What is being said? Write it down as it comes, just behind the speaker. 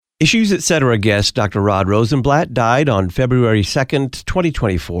Issues Etc. guest Dr. Rod Rosenblatt died on February 2nd,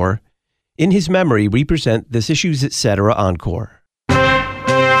 2024. In his memory, we present this Issues Etc. Encore.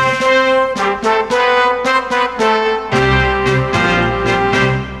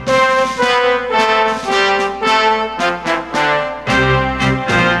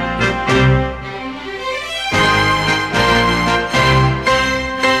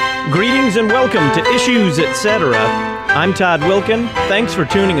 Greetings and welcome to Issues Etc. I'm Todd Wilkin. Thanks for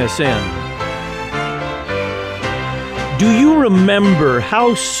tuning us in. Do you remember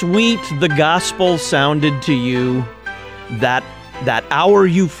how sweet the gospel sounded to you that hour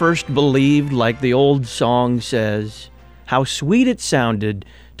you first believed, like the old song says? How sweet it sounded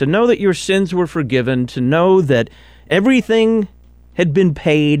to know that your sins were forgiven, to know that everything had been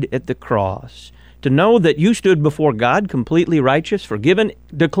paid at the cross, to know that you stood before God completely righteous, forgiven,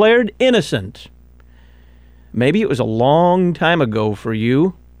 declared innocent. Maybe it was a long time ago for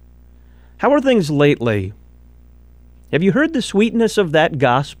you. How are things lately? Have you heard the sweetness of that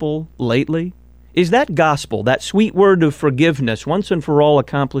gospel lately? Is that gospel, that sweet word of forgiveness, once and for all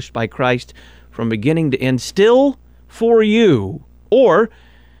accomplished by Christ from beginning to end, still for you? Or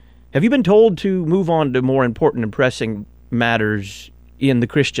have you been told to move on to more important and pressing matters in the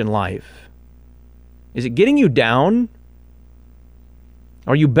Christian life? Is it getting you down?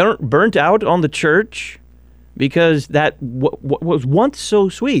 Are you burnt out on the church? Because that what was once so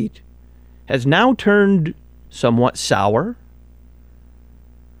sweet has now turned somewhat sour.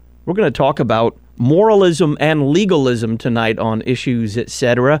 We're going to talk about moralism and legalism tonight on Issues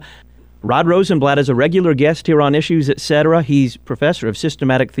Etc. Rod Rosenblatt is a regular guest here on Issues Etc. He's professor of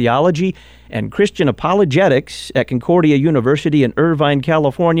systematic theology and Christian apologetics at Concordia University in Irvine,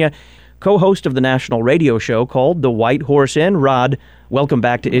 California, co-host of the national radio show called The White Horse Inn. Rod, welcome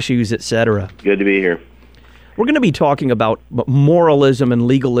back to Issues Etc. Good to be here. We're going to be talking about moralism and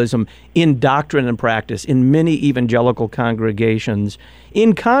legalism in doctrine and practice in many evangelical congregations,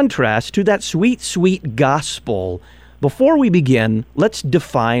 in contrast to that sweet, sweet gospel. Before we begin, let's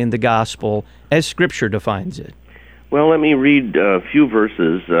define the gospel as Scripture defines it. Well, let me read a few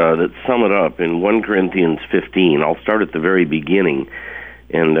verses that sum it up in 1 Corinthians 15. I'll start at the very beginning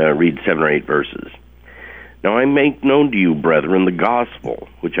and read 7 or 8 verses. Now I make known to you, brethren, the gospel,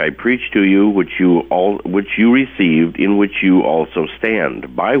 which I preached to you, which you received, in which you also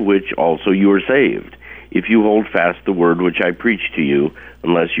stand, by which also you are saved, if you hold fast the word which I preached to you,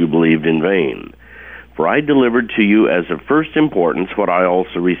 unless you believed in vain. For I delivered to you as of first importance what I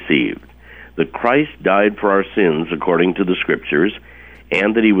also received, that Christ died for our sins according to the Scriptures,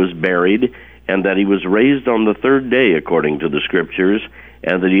 and that he was buried, and that he was raised on the third day according to the Scriptures,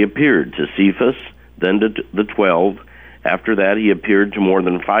 and that he appeared to Cephas, then to the 12. After that he appeared to more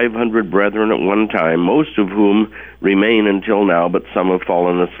than 500 brethren at one time, most of whom remain until now, but some have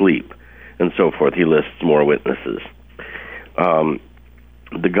fallen asleep, and so forth. He lists more witnesses.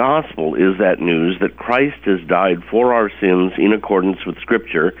 The gospel is that news that Christ has died for our sins in accordance with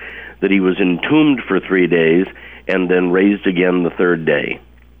Scripture, that he was entombed for 3 days, and then raised again the third day.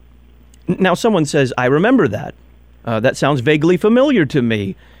 Now someone says, I remember that. That sounds vaguely familiar to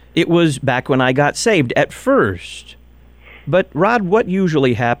me. It was back when I got saved at first. But Rod, what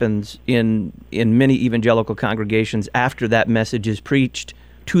usually happens in many evangelical congregations after that message is preached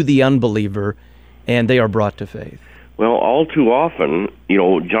to the unbeliever and they are brought to faith? Well, all too often,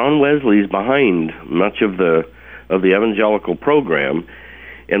 John Wesley's behind much of the evangelical program,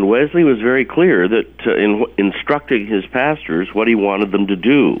 and Wesley was very clear that in instructing his pastors what he wanted them to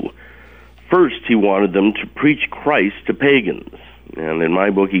do. First, he wanted them to preach Christ to pagans. And in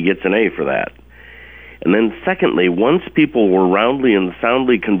my book, he gets an A for that. And then secondly, once people were roundly and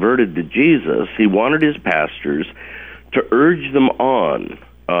soundly converted to Jesus, he wanted his pastors to urge them on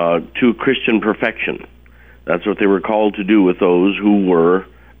to Christian perfection. That's what they were called to do with those who were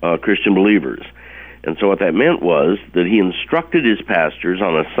Christian believers. And so what that meant was that he instructed his pastors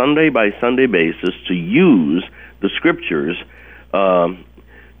on a Sunday-by-Sunday basis to use the Scriptures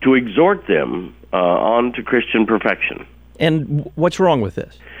to exhort them on to Christian perfection. And what's wrong with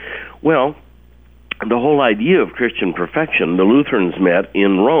this? Well, the whole idea of Christian perfection, the Lutherans met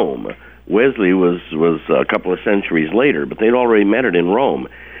in Rome. Wesley was a couple of centuries later, but they'd already met it in Rome.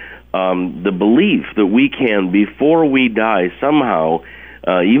 The belief that we can, before we die, somehow,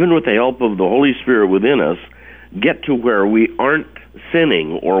 even with the help of the Holy Spirit within us, get to where we aren't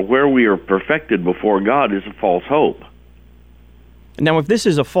sinning or where we are perfected before God is a false hope. Now, if this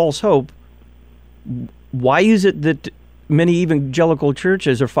is a false hope, why is it that many evangelical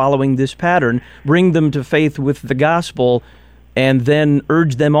churches are following this pattern, bring them to faith with the gospel, and then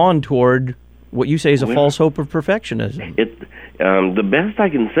urge them on toward what you say is a false hope of perfectionism. The best I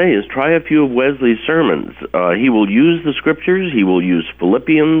can say is try a few of Wesley's sermons. He will use the Scriptures. He will use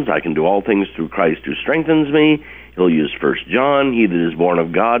Philippians, I can do all things through Christ who strengthens me. He'll use 1 John, he that is born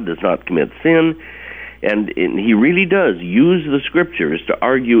of God does not commit sin. And he really does use the Scriptures to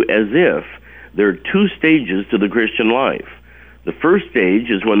argue as if there are two stages to the Christian life. The first stage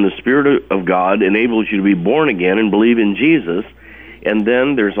is when the Spirit of God enables you to be born again and believe in Jesus. And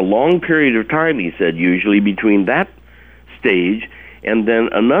then there's a long period of time, he said, usually between that stage and then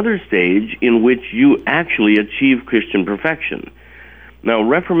another stage in which you actually achieve Christian perfection. Now,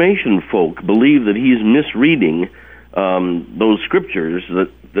 Reformation folk believe that he's misreading those Scriptures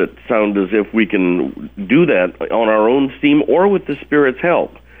that sound as if we can do that on our own steam or with the Spirit's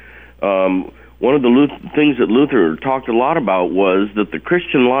help. One of the things that Luther talked a lot about was that the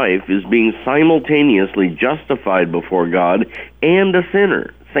Christian life is being simultaneously justified before God and a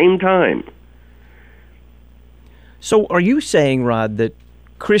sinner, same time. So are you saying, Rod, that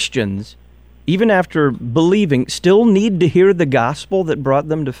Christians, even after believing, still need to hear the gospel that brought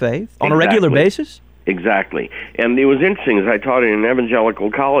them to faith on a regular basis? Exactly. And it was interesting, as I taught in an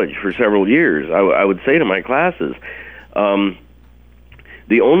evangelical college for several years, I would say to my classes,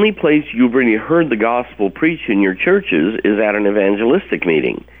 the only place you've really heard the gospel preached in your churches is at an evangelistic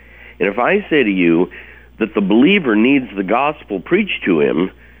meeting. And if I say to you that the believer needs the gospel preached to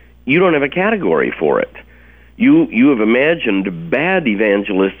him, you don't have a category for it. You have imagined bad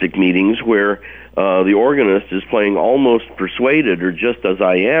evangelistic meetings where the organist is playing Almost Persuaded or Just As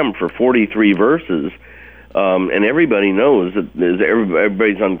I Am for 43 verses, and everybody knows that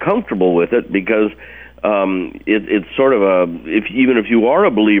everybody's uncomfortable with it because it's sort of even if you are a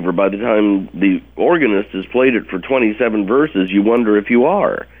believer, by the time the organist has played it for 27 verses, you wonder if you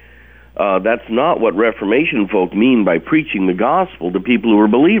are. That's not what Reformation folk mean by preaching the gospel to people who are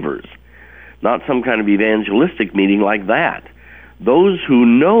believers. Not some kind of evangelistic meeting like that. Those who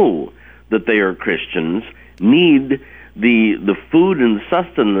know that they are Christians need the food and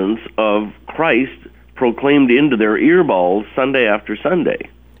sustenance of Christ proclaimed into their earballs Sunday after Sunday.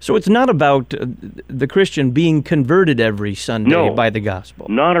 So it's not about the Christian being converted every Sunday by the gospel.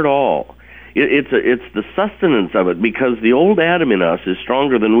 Not at all. It's the sustenance of it, because the old Adam in us is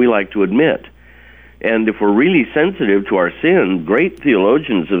stronger than we like to admit. And if we're really sensitive to our sin, great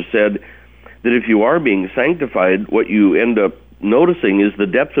theologians have said that if you are being sanctified, what you end up noticing is the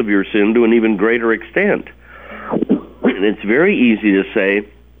depth of your sin to an even greater extent. And it's very easy to say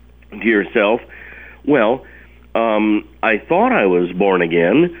to yourself, well, I thought I was born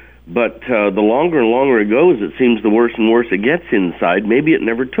again, but the longer and longer it goes, it seems the worse and worse it gets inside. Maybe it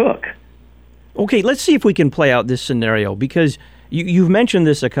never took. Okay, let's see if we can play out this scenario, because you've mentioned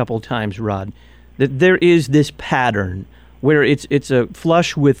this a couple times, Rod, that there is this pattern where it's a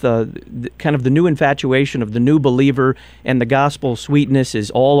flush with kind of the new infatuation of the new believer, and the gospel sweetness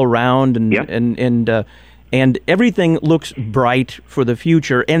is all around, and everything looks bright for the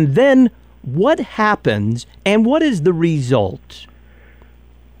future. And then what happens, and what is the result?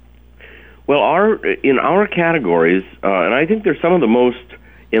 Well, in our categories, and I think they're some of the most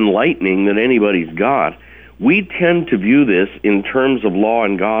enlightening that anybody's got, we tend to view this in terms of law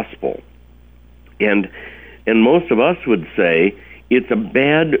and gospel. And most of us would say it's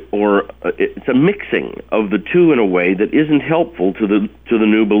it's a mixing of the two in a way that isn't helpful to the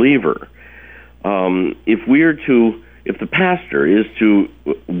new believer. If the pastor is to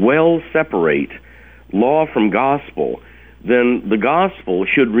well separate law from gospel, then the gospel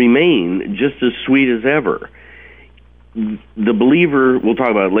should remain just as sweet as ever. The believer, we'll talk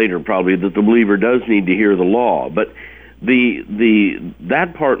about it later probably, that the believer does need to hear the law, but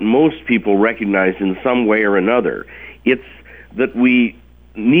that part most people recognize in some way or another. It's that we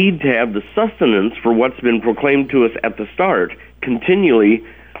need to have the sustenance for what's been proclaimed to us at the start continually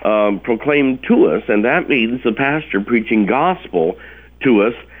proclaimed to us, and that means the pastor preaching gospel to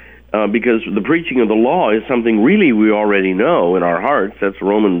us, because the preaching of the law is something really we already know in our hearts. That's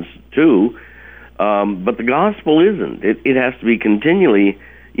Romans 2. But the gospel isn't. It has to be continually,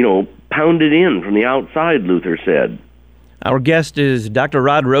 pounded in from the outside, Luther said. Our guest is Dr.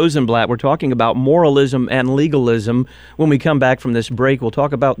 Rod Rosenblatt. We're talking about moralism and legalism. When we come back from this break, we'll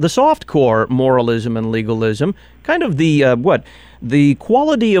talk about the soft-core moralism and legalism, kind of the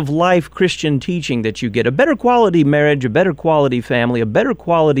quality of life Christian teaching that you get, a better quality marriage, a better quality family, a better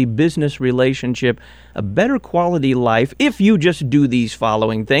quality business relationship, a better quality life if you just do these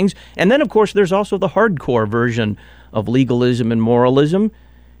following things. And then, of course, there's also the hardcore version of legalism and moralism.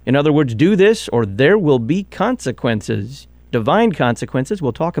 In other words, do this or there will be consequences. Divine consequences.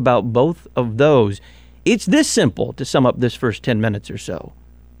 We'll talk about both of those. It's this simple to sum up this first 10 minutes or so.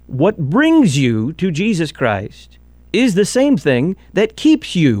 what brings you to Jesus Christ is the same thing that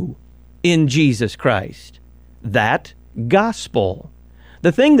keeps you in Jesus Christ. That gospel.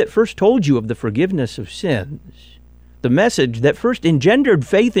 The thing that first told you of the forgiveness of sins. The message that first engendered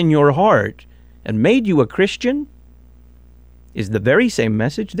faith in your heart and made you a Christian is the very same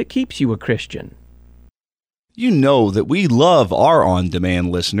message that keeps you a Christian. You know that we love our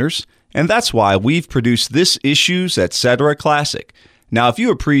on-demand listeners, and that's why we've produced this Issues Etc. Classic. Now, if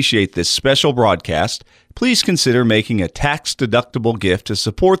you appreciate this special broadcast, please consider making a tax-deductible gift to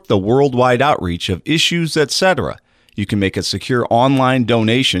support the worldwide outreach of Issues Etc. You can make a secure online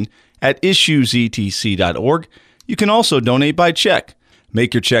donation at issuesetc.org. You can also donate by check.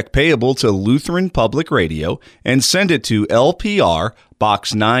 Make your check payable to Lutheran Public Radio and send it to LPR,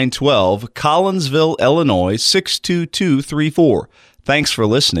 Box 912, Collinsville, Illinois 62234. Thanks for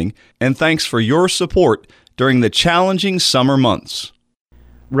listening, and thanks for your support during the challenging summer months.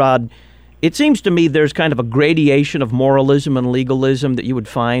 Rod, it seems to me there's kind of a gradation of moralism and legalism that you would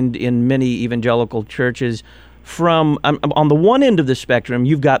find in many evangelical churches. From on the one end of the spectrum,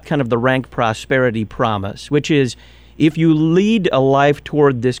 you've got kind of the rank prosperity promise, which is if you lead a life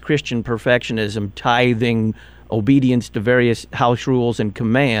toward this Christian perfectionism, tithing, obedience to various house rules and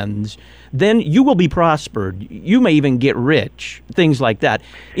commands, then you will be prospered. You may even get rich, things like that.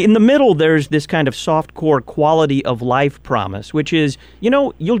 In the middle, there's this kind of soft core quality of life promise, which is,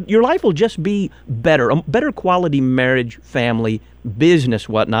 your life will just be better, a better quality marriage, family, business,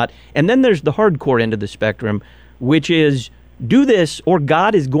 whatnot. And then there's the hardcore end of the spectrum, which is do this or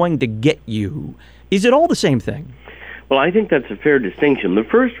God is going to get you. Is it all the same thing? Well, I think that's a fair distinction. The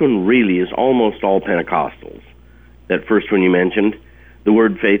first one really is almost all Pentecostals. That first one you mentioned, the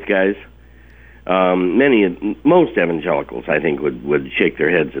word faith, guys. Most evangelicals, I think, would shake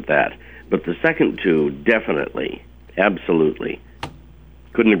their heads at that. But the second two, definitely, absolutely.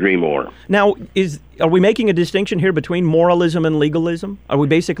 Couldn't agree more. Now, are we making a distinction here between moralism and legalism? Are we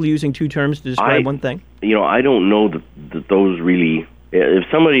basically using two terms to describe one thing? I don't know that those really... If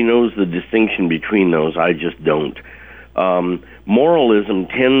somebody knows the distinction between those, I just don't. Moralism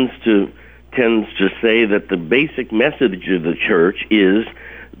tends to say that the basic message of the church is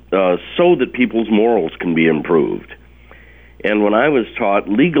so that people's morals can be improved. And when I was taught,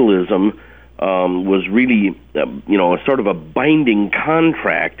 legalism was really, a sort of a binding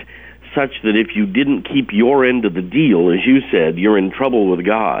contract such that if you didn't keep your end of the deal, as you said, you're in trouble with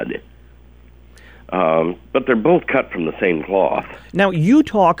God. But they're both cut from the same cloth. Now, you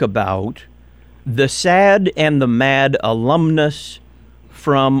talk about the sad and the mad alumni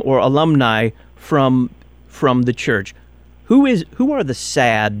from the church. Who are the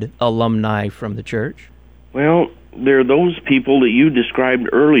sad alumni from the church? Well, they're those people that you described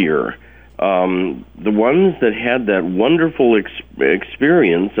earlier. The ones that had that wonderful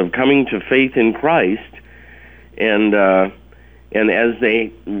experience of coming to faith in Christ, and as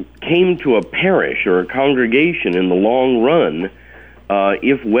they came to a parish or a congregation in the long run,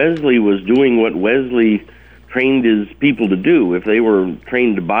 if Wesley was doing what Wesley trained his people to do, if they were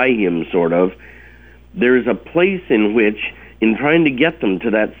trained by him, sort of, there's a place in which, in trying to get them to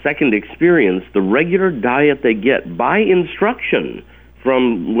that second experience, the regular diet they get by instruction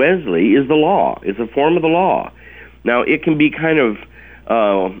from Wesley is the law. It's a form of the law. Now, it can be kind of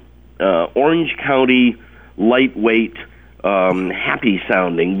Orange County, lightweight, happy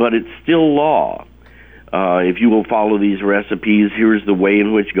sounding, but it's still law. If you will follow these recipes, here's the way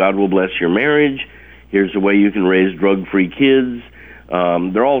in which God will bless your marriage. Here's the way you can raise drug-free kids.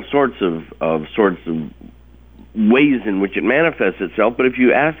 There are all sorts of ways in which it manifests itself, but if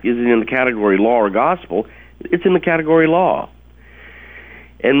you ask, is it in the category law or gospel, it's in the category law.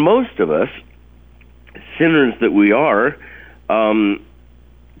 And most of us, sinners that we are, to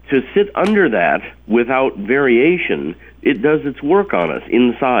sit under that without variation, it does its work on us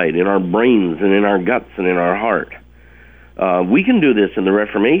inside, in our brains and in our guts and in our heart. We can do this in the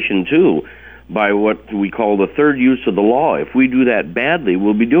Reformation, too, by what we call the third use of the law. If we do that badly,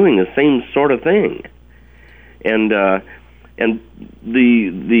 we'll be doing the same sort of thing. And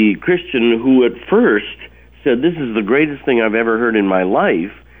the Christian who at first said, this is the greatest thing I've ever heard in my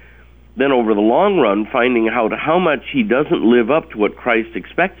life, then over the long run, finding out how much he doesn't live up to what Christ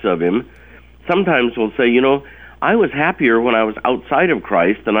expects of him, sometimes will say, I was happier when I was outside of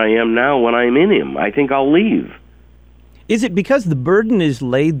Christ than I am now when I'm in him. I think I'll leave. Is it because the burden is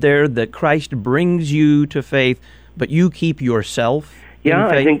laid there that Christ brings you to faith, but you keep yourself in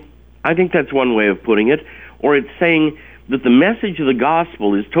faith? I think that's one way of putting it. Or it's saying that the message of the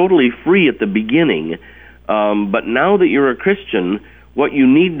gospel is totally free at the beginning, but now that you're a Christian, what you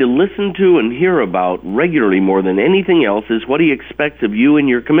need to listen to and hear about regularly more than anything else is what he expects of you and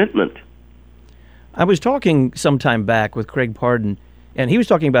your commitment. I was talking some time back with Craig Pardon, and he was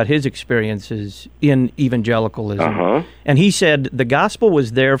talking about his experiences in evangelicalism. And he said the gospel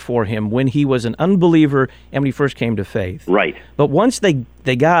was there for him when he was an unbeliever and when he first came to faith. Right. But once they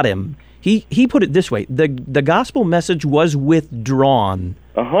got him, he put it this way: the gospel message was withdrawn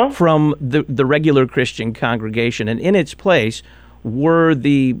from the regular Christian congregation, and in its place were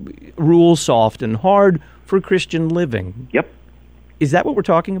the rules soft and hard for Christian living. Yep. Is that what we're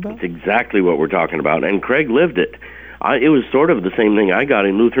talking about? That's exactly what we're talking about, and Craig lived it. It was sort of the same thing I got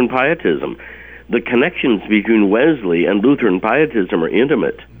in Lutheran Pietism. The connections between Wesley and Lutheran Pietism are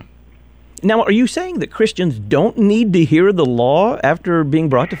intimate. Now, are you saying that Christians don't need to hear the law after being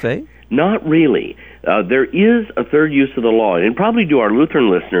brought to faith? Not really. There is a third use of the law, and probably do our Lutheran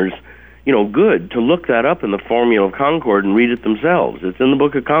listeners, good to look that up in the Formula of Concord and read it themselves. It's in the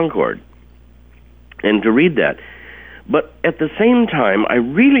Book of Concord, and to read that. But at the same time, I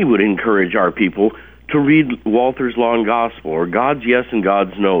really would encourage our people to read Walther's Law and Gospel, or God's Yes and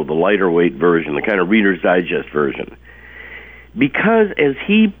God's No, the lighter weight version, the kind of Reader's Digest version. Because as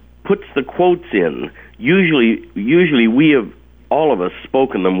he puts the quotes in, usually we have, all of us,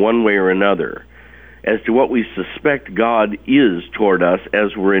 spoken them one way or another as to what we suspect God is toward us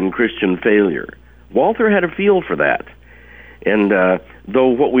as we're in Christian failure. Walther had a feel for that. And though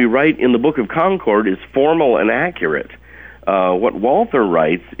what we write in the Book of Concord is formal and accurate, what Walther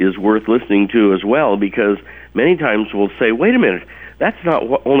writes is worth listening to as well, because many times we'll say, wait a minute, that's not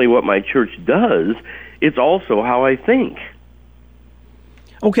only what my church does, it's also how I think.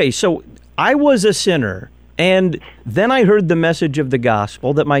 Okay, so I was a sinner, and then I heard the message of the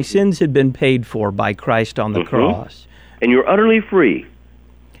gospel that my sins had been paid for by Christ on the cross. And you're utterly free.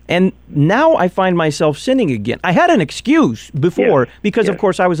 And now I find myself sinning again. I had an excuse before because, of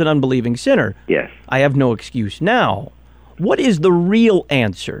course, I was an unbelieving sinner. Yes. I have no excuse now. What is the real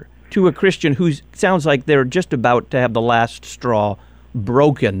answer to a Christian who sounds like they're just about to have the last straw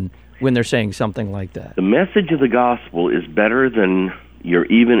broken when they're saying something like that? The message of the gospel is better than you're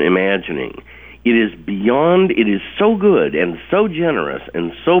even imagining. It is beyond, it is so good and so generous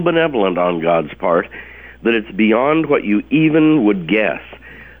and so benevolent on God's part that it's beyond what you even would guess.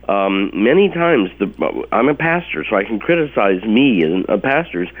 Many times, I'm a pastor, so I can criticize me and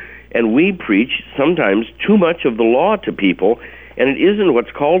pastors, and we preach sometimes too much of the law to people, and it isn't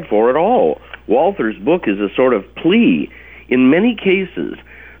what's called for at all. Walther's book is a sort of plea. In many cases,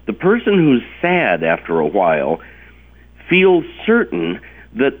 the person who's sad after a while feels certain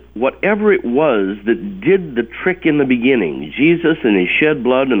that whatever it was that did the trick in the beginning, Jesus and his shed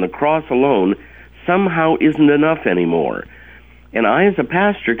blood and the cross alone, somehow isn't enough anymore. And I, as a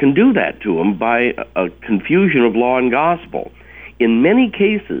pastor, can do that to them by a confusion of law and gospel. In many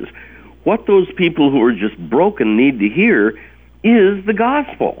cases, what those people who are just broken need to hear is the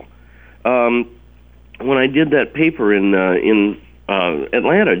gospel. When I did that paper in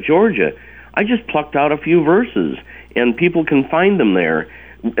Atlanta, Georgia, I just plucked out a few verses, and people can find them there,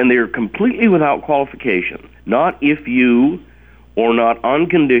 and they're completely without qualification. Not if you, or not on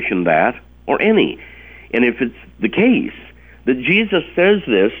condition that, or any. And if it's the case that Jesus says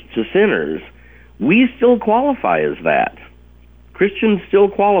this to sinners, we still qualify as that. Christians still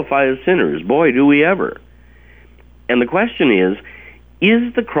qualify as sinners. Boy, do we ever. And the question is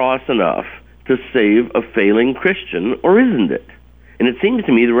the cross enough to save a failing Christian, or isn't it? And it seems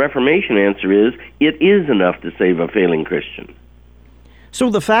to me the Reformation answer is, it is enough to save a failing Christian.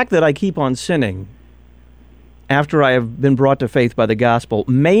 So the fact that I keep on sinning after I have been brought to faith by the gospel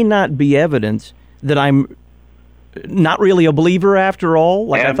may not be evidence that I'm not really a believer after all,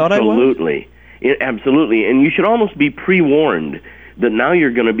 like I thought I was? Absolutely. And you should almost be pre-warned that now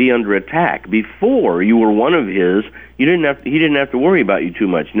you're going to be under attack. Before you were one of his, he didn't have to worry about you too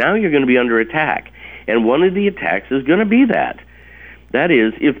much. Now you're going to be under attack. And one of the attacks is going to be that. That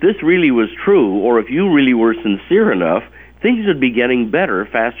is, if this really was true, or if you really were sincere enough, things would be getting better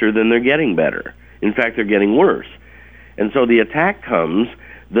faster than they're getting better. In fact, they're getting worse. And so the attack comes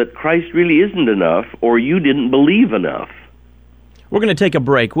that Christ really isn't enough, or you didn't believe enough. We're going to take a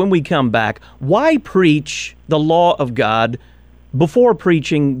break. When we come back, why preach the law of God before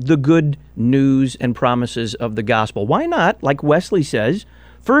preaching the good news and promises of the gospel? Why not, like Wesley says,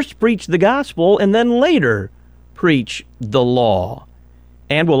 first preach the gospel and then later preach the law?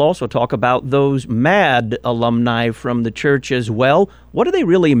 And we'll also talk about those mad alumni from the church as well. What are they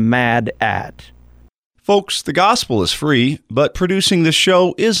really mad at? Folks, the gospel is free, but producing this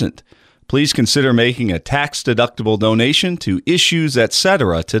show isn't. Please consider making a tax-deductible donation to Issues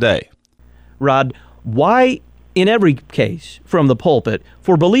Etc. today. Rod, why in every case, from the pulpit,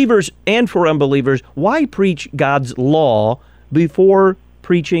 for believers and for unbelievers, why preach God's law before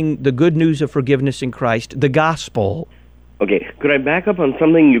preaching the good news of forgiveness in Christ, the gospel? Okay, could I back up on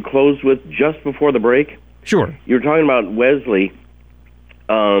something you closed with just before the break? Sure. You're talking about Wesley,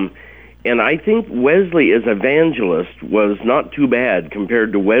 and I think Wesley as evangelist was not too bad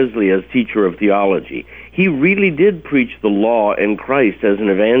compared to Wesley as teacher of theology. He really did preach the law and Christ as an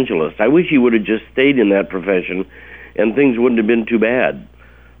evangelist. I wish he would have just stayed in that profession, and things wouldn't have been too bad.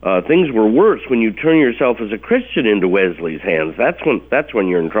 Things were worse when you turn yourself as a Christian into Wesley's hands. That's when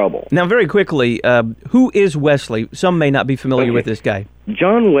you're in trouble. Now, very quickly, who is Wesley? Some may not be familiar with this guy.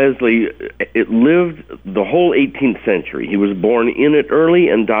 John Wesley lived the whole 18th century. He was born in it early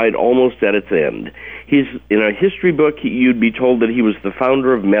and died almost at its end. He's in a history book. You'd be told that he was the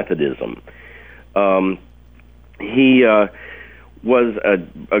founder of Methodism. He was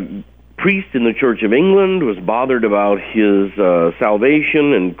a priest in the Church of England, was bothered about his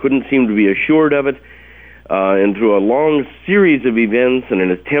salvation and couldn't seem to be assured of it. And through a long series of events and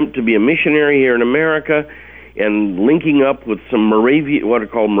an attempt to be a missionary here in America, and linking up with some what are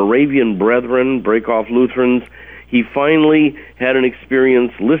called Moravian brethren, break-off Lutherans, he finally had an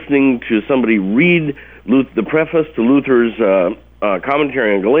experience listening to somebody read the preface to Luther's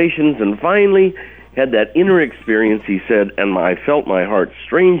commentary on Galatians, and finally had that inner experience, he said, and I felt my heart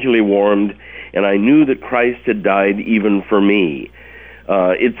strangely warmed, and I knew that Christ had died even for me.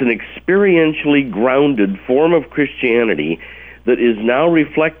 It's an experientially grounded form of Christianity that is now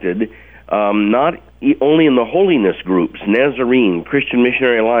reflected not only in the holiness groups, Nazarene, Christian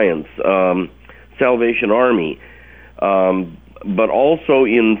Missionary Alliance, Salvation Army, but also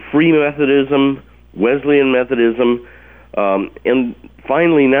in Free Methodism, Wesleyan Methodism, and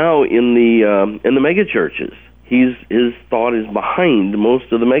finally now in the megachurches. His thought is behind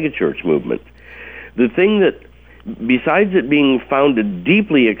most of the megachurch movement. The thing that, besides it being founded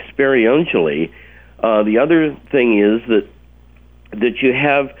deeply experientially, the other thing is that you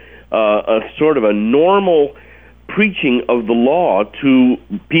have a sort of a normal preaching of the law to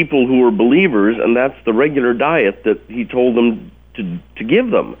people who are believers, and that's the regular diet that he told them to give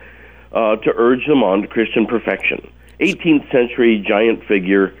them, to urge them on to Christian perfection. 18th century giant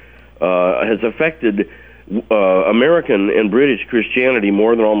figure, has affected American and British Christianity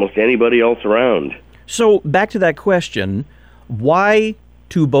more than almost anybody else around. So back to that question, why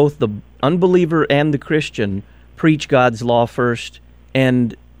to both the unbeliever and the Christian preach God's law first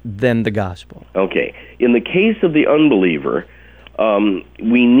and then the gospel? Okay. In the case of the unbeliever,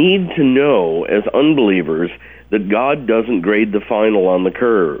 we need to know as unbelievers that God doesn't grade the final on the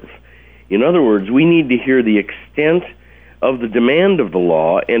curve. In other words, we need to hear the extent of the demand of the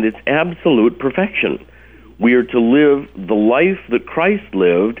law and its absolute perfection. We are to live the life that Christ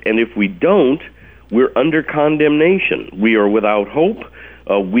lived, and if we don't, we're under condemnation. We are without hope.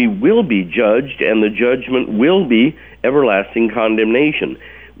 We will be judged, and the judgment will be everlasting condemnation.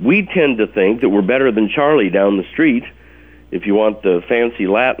 We tend to think that we're better than Charlie down the street. If you want the fancy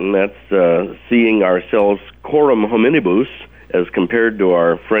Latin, that's seeing ourselves coram hominibus as compared to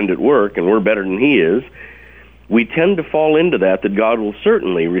our friend at work, and we're better than he is. We tend to fall into that God will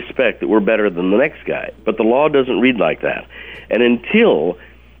certainly respect that we're better than the next guy. But the law doesn't read like that. And until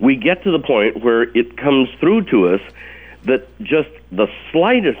we get to the point where it comes through to us that just the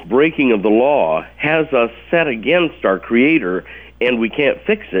slightest breaking of the law has us set against our Creator and we can't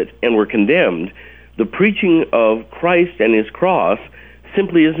fix it and we're condemned, the preaching of Christ and His cross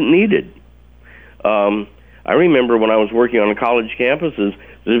simply isn't needed. I remember when I was working on college campuses,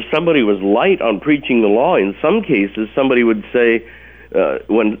 that if somebody was light on preaching the law, in some cases somebody would say,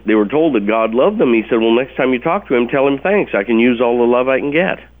 when they were told that God loved them, he said, well, next time you talk to him, tell him thanks. I can use all the love I can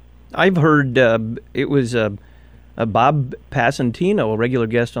get. I've heard it was Bob Passantino, a regular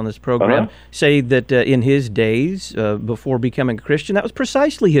guest on this program, say that in his days before becoming a Christian, that was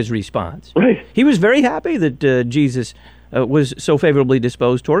precisely his response. Right. He was very happy that Jesus was so favorably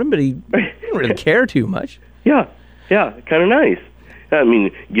disposed toward him, but he didn't really care too much. Yeah, kind of nice. I mean,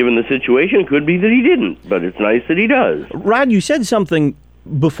 given the situation, it could be that he didn't, but it's nice that he does. Rod, you said something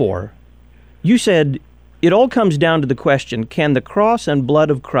before. You said it all comes down to the question, can the cross and blood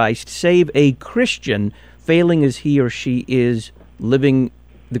of Christ save a Christian failing as he or she is living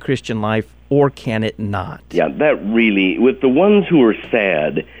the Christian life, or can it not? Yeah, that really, with the ones who are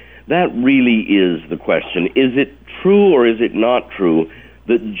sad, that really is the question. Is it true or is it not true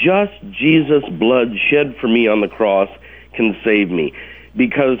that just Jesus' blood shed for me on the cross can save me?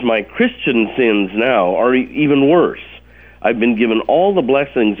 Because my Christian sins now are even worse. I've been given all the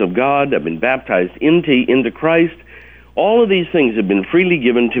blessings of God. I've been baptized into Christ. All of these things have been freely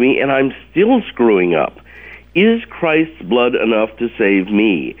given to me, and I'm still screwing up. Is Christ's blood enough to save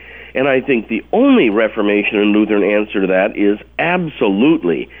me? And I think the only Reformation and Lutheran answer to that is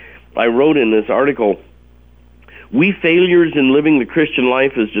absolutely. I wrote in this article, we failures in living the Christian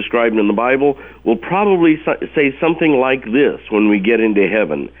life as described in the Bible will probably say something like this when we get into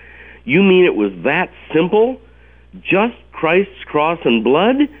heaven. You mean it was that simple? Just Christ's cross and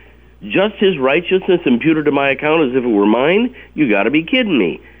blood? Just his righteousness imputed to my account as if it were mine? You got to be kidding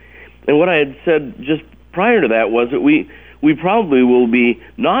me. And what I had said just prior to that was that we probably will be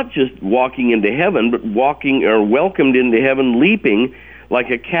not just walking into heaven, but walking or welcomed into heaven leaping like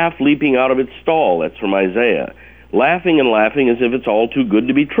a calf leaping out of its stall. That's from Isaiah. Laughing and laughing as if it's all too good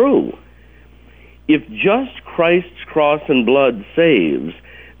to be true. If just Christ's cross and blood saves,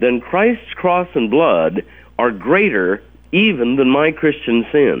 then Christ's cross and blood are greater even than my Christian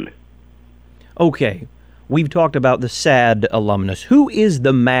sin. Okay, we've talked about the sad alumnus. Who is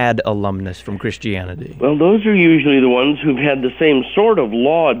the mad alumnus from Christianity? Well, those are usually the ones who've had the same sort of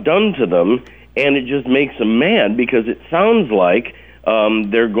law done to them, and it just makes them mad because it sounds like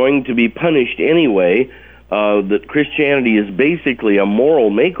they're going to be punished anyway, that Christianity is basically a moral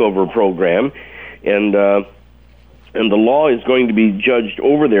makeover program, and the law is going to be judged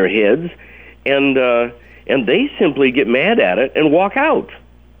over their heads, and they simply get mad at it and walk out.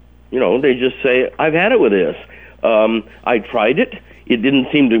 You know, they just say, I've had it with this. I tried it. It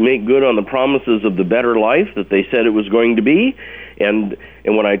didn't seem to make good on the promises of the better life that they said it was going to be. And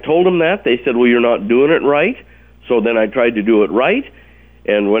when I told them that, they said, well, you're not doing it right. So then I tried to do it right.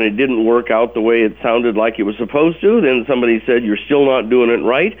 And when it didn't work out the way it sounded like it was supposed to, then somebody said, you're still not doing it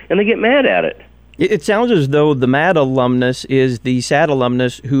right. And they get mad at it. It sounds as though the mad alumnus is the sad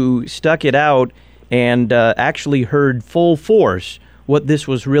alumnus who stuck it out and actually heard full force what this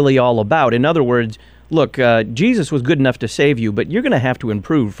was really all about. In other words, look, Jesus was good enough to save you, but you're going to have to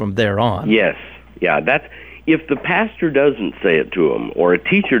improve from there on. Yes. Yeah, that's, if the pastor doesn't say it to him, or a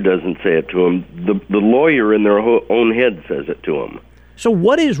teacher doesn't say it to him, the lawyer in their own head says it to him. So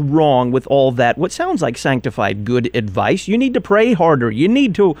what is wrong with all that? What sounds like sanctified good advice? You need to pray harder. You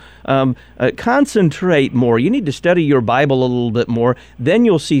need to concentrate more. You need to study your Bible a little bit more. Then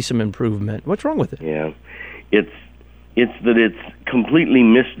you'll see some improvement. What's wrong with it? Yeah, it's that it's completely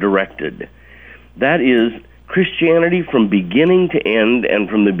misdirected. That is, Christianity from beginning to end and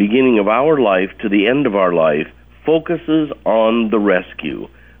from the beginning of our life to the end of our life focuses on the rescue,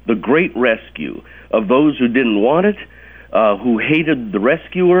 the great rescue of those who didn't want it, who hated the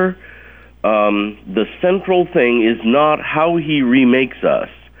rescuer. The central thing is not how he remakes us.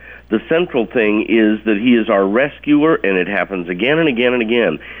 The central thing is that he is our rescuer, and it happens again and again and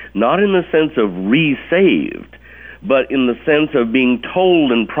again. Not in the sense of re-saved, but in the sense of being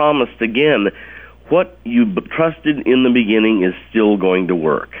told and promised again, what you trusted in the beginning is still going to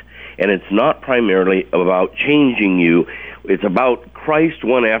work. And it's not primarily about changing you. It's about Christ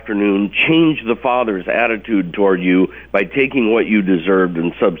one afternoon changed the Father's attitude toward you by taking what you deserved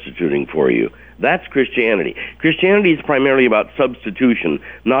and substituting for you. That's Christianity. Christianity is primarily about substitution,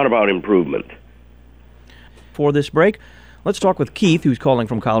 not about improvement. For this break, let's talk with Keith, who's calling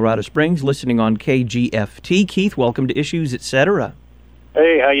from Colorado Springs, listening on KGFT. Keith, welcome to Issues, Etc.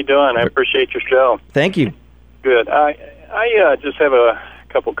 Hey, how you doing? I appreciate your show. Thank you. Good. I just have a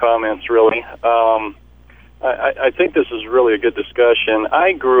couple comments, really. I think this is really a good discussion.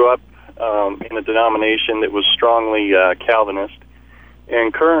 I grew up in a denomination that was strongly Calvinist,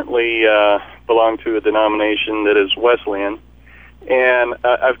 and currently belong to a denomination that is Wesleyan. And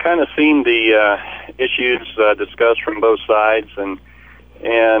I've kind of seen the issues discussed from both sides, and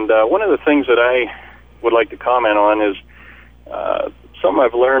one of the things that I would like to comment on is something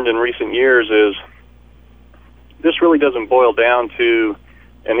I've learned in recent years is this really doesn't boil down to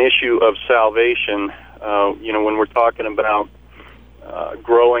an issue of salvation. When we're talking about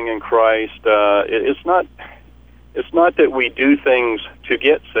growing in Christ, it's not that we do things to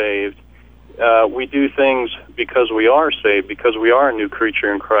get saved. We do things because we are saved, because we are a new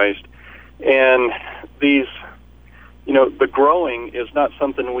creature in Christ. And these, the growing is not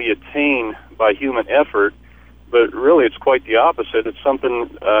something we attain by human effort, but really it's quite the opposite. It's something,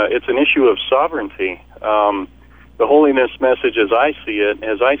 it's an issue of sovereignty. The holiness message as I see it,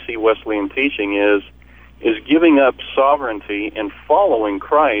 as I see Wesleyan teaching is giving up sovereignty and following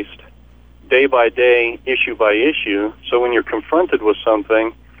Christ day by day, issue by issue. So when you're confronted with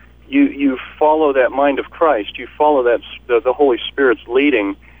something, you follow that mind of Christ. You follow that the Holy Spirit's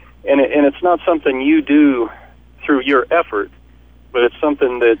leading, and it's not something you do through your effort, but it's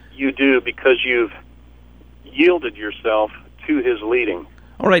something that you do because you've yielded yourself to His leading.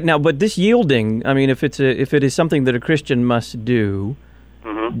 All right, now, but this yielding, I mean, if it is something that a Christian must do,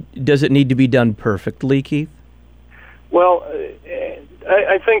 does it need to be done perfectly, Keith? Well,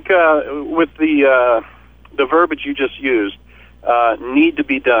 I think with the verbiage you just used, need to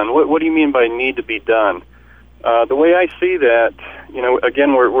be done. What do you mean by need to be done? The way I see that,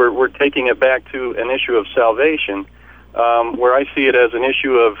 again, we're taking it back to an issue of salvation, where I see it as an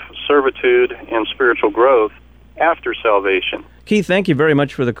issue of servitude and spiritual growth after salvation. Keith, thank you very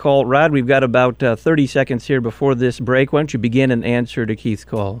much for the call. Rod, we've got about 30 seconds here before this break. Why don't you begin an answer to Keith's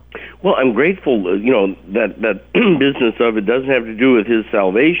call? Well, I'm grateful, that business of it doesn't have to do with his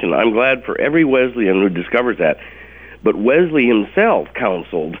salvation. I'm glad for every Wesleyan who discovers that. But Wesley himself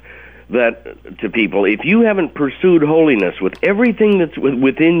counseled that to people, if you haven't pursued holiness with everything that's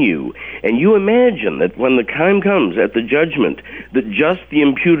within you, and you imagine that when the time comes at the judgment that just the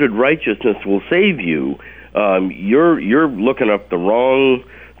imputed righteousness will save you, you're looking up the wrong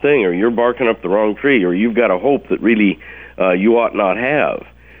thing, or you're barking up the wrong tree, or you've got a hope that really you ought not have.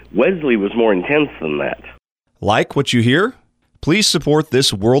 Wesley was more intense than that. Like what you hear? Please support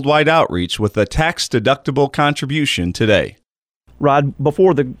this worldwide outreach with a tax-deductible contribution today. Rod,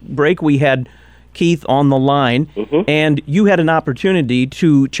 before the break, we had Keith on the line, and you had an opportunity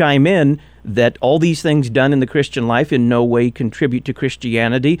to chime in that all these things done in the Christian life in no way contribute to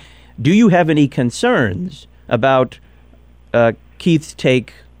Christianity. Do you have any concerns about Keith's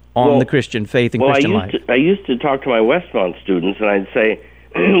take on the Christian faith and Christian life? I used to talk to my Westmont students, and I'd say,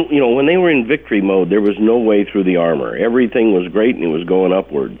 when they were in victory mode, there was no way through the armor. Everything was great, and it was going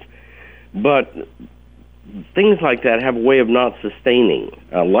upwards. But things like that have a way of not sustaining.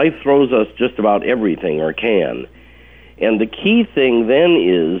 Life throws us just about everything, or can. And the key thing then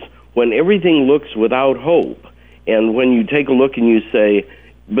is when everything looks without hope, and when you take a look and you say,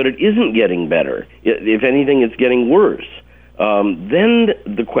 but it isn't getting better. If anything, it's getting worse. Then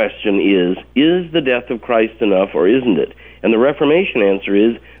the question is the death of Christ enough, or isn't it? And the Reformation answer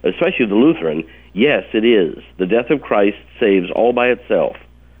is, especially the Lutheran, yes, it is. The death of Christ saves all by itself.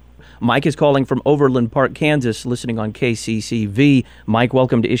 Mike is calling from Overland Park, Kansas, listening on KCCV. Mike,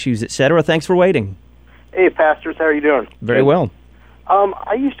 welcome to Issues, Etc. Thanks for waiting. Hey, pastors, how are you doing? Very well.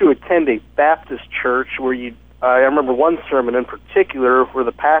 I used to attend a Baptist church where I remember one sermon in particular where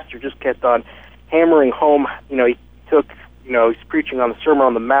the pastor just kept on hammering home, he's preaching on the Sermon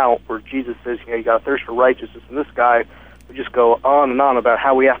on the Mount where Jesus says, you got to thirst for righteousness, and this guy would just go on and on about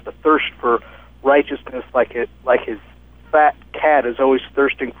how we have to thirst for righteousness like his fat cat is always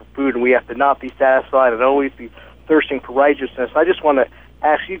thirsting for food, and we have to not be satisfied and always be thirsting for righteousness. I just want to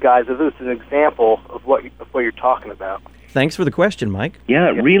ask you guys if this is an example of what you're talking about. Thanks for the question, Mike. Yeah,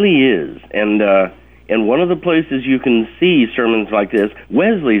 it really is. And one of the places you can see sermons like this,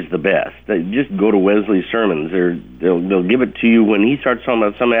 Wesley's the best. Just go to Wesley's sermons. They'll give it to you when he starts talking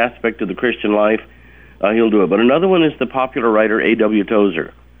about some aspect of the Christian life. He'll do it. But another one is the popular writer A.W.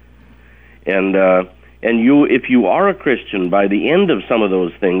 Tozer. And if you are a Christian, by the end of some of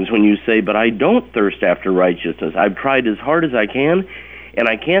those things, when you say, but I don't thirst after righteousness, I've tried as hard as I can, and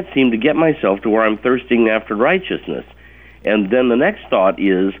I can't seem to get myself to where I'm thirsting after righteousness. And then the next thought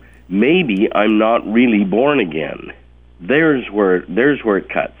is, maybe I'm not really born again. There's where it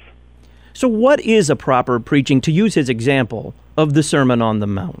cuts. So what is a proper preaching, to use his example, of the Sermon on the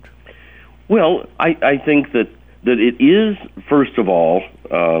Mount? Well, I think that it is, first of all,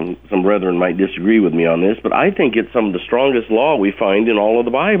 some brethren might disagree with me on this, but I think it's some of the strongest law we find in all of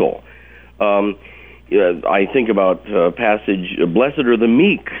the Bible. I think about passage, blessed are the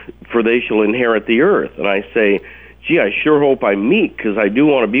meek, for they shall inherit the earth. And I say, gee, I sure hope I'm meek, because I do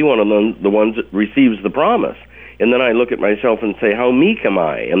want to be one of the ones that receives the promise. And then I look at myself and say, how meek am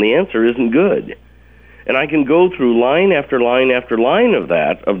I? And the answer isn't good. And I can go through line after line after line of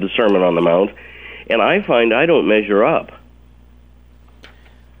the Sermon on the Mount, and I find I don't measure up.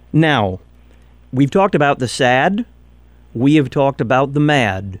 Now, we've talked about the sad, we have talked about the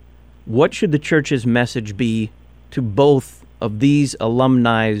mad. What should the church's message be to both of these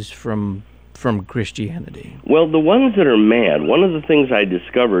alumni from Christianity? Well, the ones that are mad, one of the things I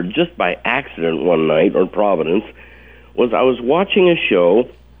discovered just by accident one night, or providence, was I was watching a show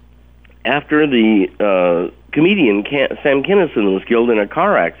after the comedian Sam Kinison was killed in a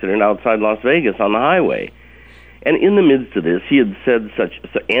car accident outside Las Vegas on the highway. And in the midst of this, he had said such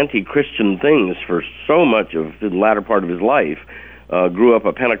anti-Christian things for so much of the latter part of his life. Grew up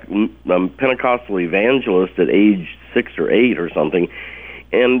a Pentecostal evangelist at age 6 or 8 or something,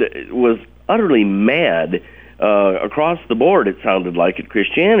 and was utterly mad across the board, it sounded like, at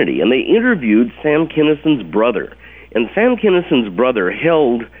Christianity. And they interviewed Sam Kinison's brother. And Sam Kinison's brother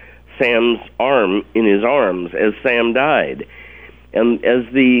held Sam's arm in his arms as Sam died. And as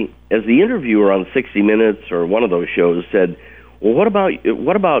the interviewer on 60 Minutes or one of those shows said, well,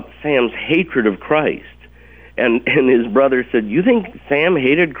 what about Sam's hatred of Christ? And his brother said, "You think Sam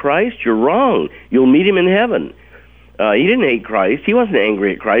hated Christ? You're wrong. You'll meet him in heaven." He didn't hate Christ. He wasn't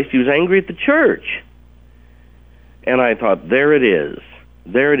angry at Christ. He was angry at the church. And I thought, there it is.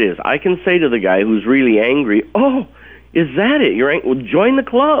 There it is. I can say to the guy who's really angry, "Oh, is that it? You're angry? Well, join the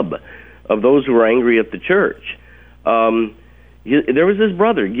club of those who are angry at the church." There was his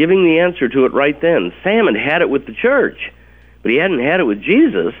brother giving the answer to it right then. Sam had it with the church, but he hadn't had it with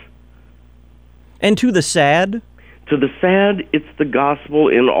Jesus. And to the sad? To the sad, it's the gospel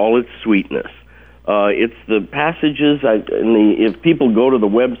in all its sweetness. It's the passages, if people go to the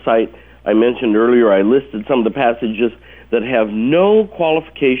website I mentioned earlier, I listed some of the passages that have no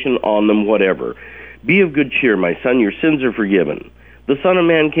qualification on them whatever. "Be of good cheer, my son, your sins are forgiven. The Son of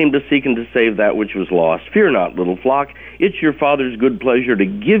Man came to seek and to save that which was lost. Fear not, little flock. It's your Father's good pleasure to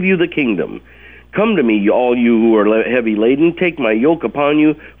give you the kingdom. Come to me, all you who are heavy laden. Take my yoke upon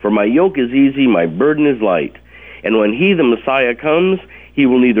you, for my yoke is easy, my burden is light. And when he, the Messiah, comes, he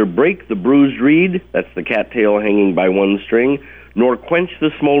will neither break the bruised reed," that's the cattail hanging by one string, "nor quench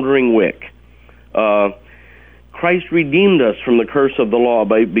the smoldering wick." Christ redeemed us from the curse of the law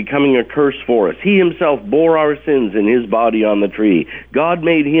by becoming a curse for us. He himself bore our sins in his body on the tree. God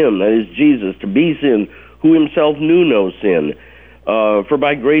made him, that is Jesus, to be sin, who himself knew no sin. For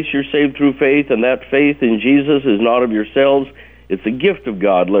by grace you're saved through faith, and that faith in Jesus is not of yourselves. It's a gift of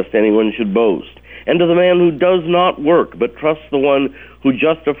God, lest anyone should boast. And to the man who does not work, but trusts the one who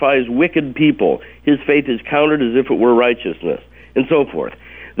justifies wicked people, his faith is counted as if it were righteousness, and so forth.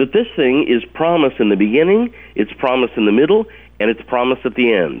 That this thing is promise in the beginning, it's promise in the middle, and it's promise at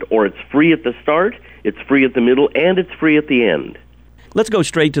the end. Or it's free at the start, it's free at the middle, and it's free at the end. Let's go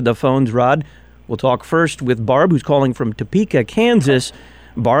straight to the phones, Rod. We'll talk first with Barb, who's calling from Topeka, Kansas.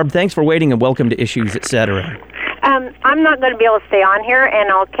 Barb, thanks for waiting and welcome to Issues, Etc. I'm not going to be able to stay on here, and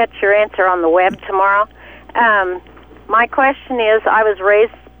I'll catch your answer on the web tomorrow. My question is, I was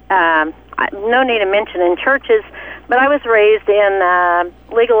raised, no need to mention in churches, but I was raised in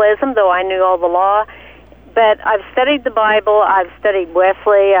legalism, though I knew all the law. But I've studied the Bible, I've studied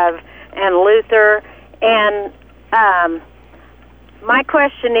Wesley, and Luther, and my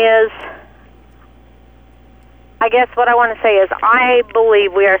question is, I guess what I want to say is, I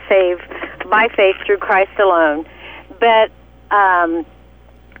believe we are saved by faith through Christ alone. But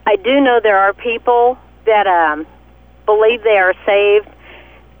I do know there are people that believe they are saved,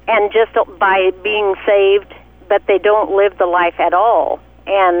 and just by being saved, but they don't live the life at all.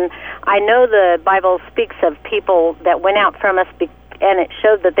 And I know the Bible speaks of people that went out from us, and it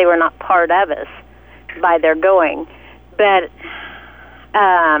showed that they were not part of us by their going. But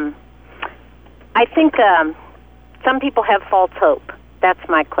I think some people have false hope. That's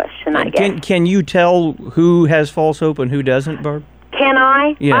my question, I guess. Can you tell who has false hope and who doesn't, Barb? Can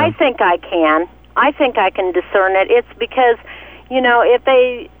I? Yeah. I think I can. I think I can discern it. It's because, if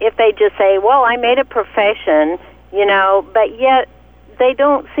they just say, "Well, I made a profession," but yet they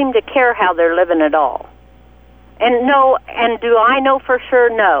don't seem to care how they're living at all. And do I know for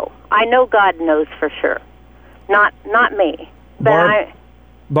sure? No. I know God knows for sure. Not me. But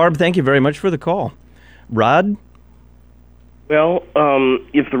Barb, thank you very much for the call. Rod? Well,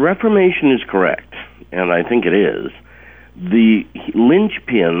 if the Reformation is correct, and I think it is, the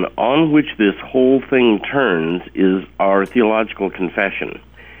linchpin on which this whole thing turns is our theological confession.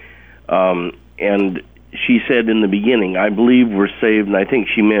 And she said in the beginning, "I believe we're saved," and I think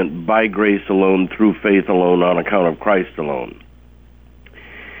she meant by grace alone, through faith alone, on account of Christ alone.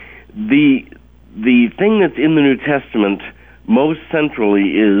 The thing that's in the New Testament most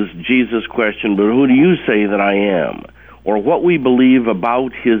centrally is Jesus' question, "But who do you say that I am?" Or what we believe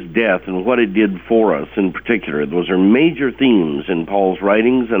about his death and what it did for us in particular. Those are major themes in Paul's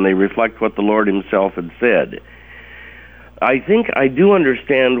writings, and they reflect what the Lord himself had said. I think I do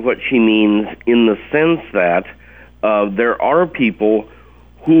understand what she means in the sense that there are people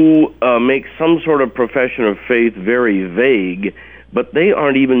who make some sort of profession of faith very vague, but they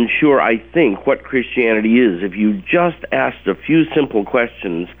aren't even sure, I think, what Christianity is. If you just asked a few simple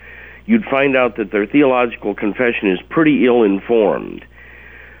questions, you'd find out that their theological confession is pretty ill-informed.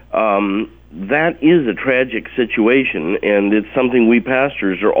 That is a tragic situation, and it's something we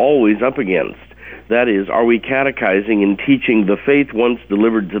pastors are always up against. That is, are we catechizing and teaching the faith once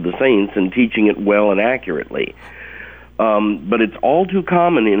delivered to the saints and teaching it well and accurately? But it's all too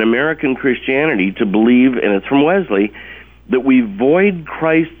common in American Christianity to believe, and it's from Wesley, that we void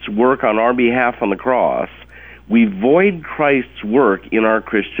Christ's work on our behalf on the cross. We void Christ's work in our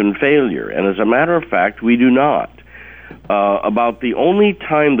Christian failure. And as a matter of fact, we do not. About the only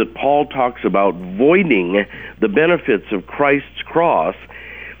time that Paul talks about voiding the benefits of Christ's cross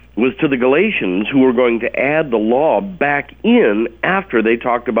was to the Galatians, who were going to add the law back in after they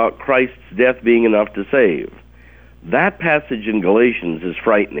talked about Christ's death being enough to save. That passage in Galatians is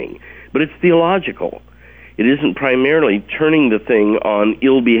frightening, but it's theological. It isn't primarily turning the thing on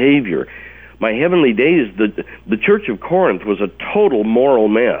ill behavior. My heavenly days, the Church of Corinth was a total moral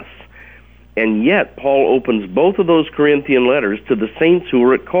mess. And yet, Paul opens both of those Corinthian letters to the saints who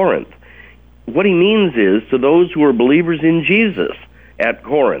were at Corinth. What he means is to those who are believers in Jesus at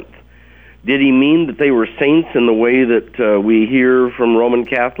Corinth. Did he mean that they were saints in the way that we hear from Roman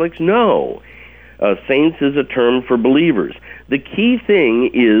Catholics? No. Saints is a term for believers. The key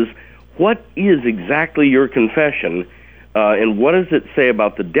thing is, what is exactly your confession, and what does it say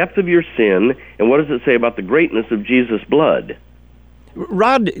about the depth of your sin, and what does it say about the greatness of Jesus' blood?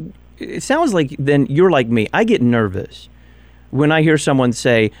 Rod, it sounds like then you're like me. I get nervous when I hear someone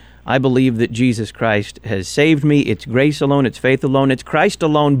say, I believe that Jesus Christ has saved me. It's grace alone. It's faith alone. It's Christ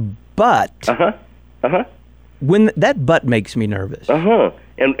alone. But when that but makes me nervous.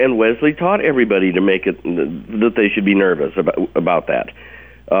 And Wesley taught everybody to make it that they should be nervous about that.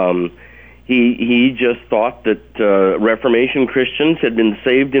 He just thought that Reformation Christians had been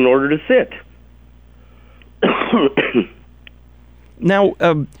saved in order to sit. Now,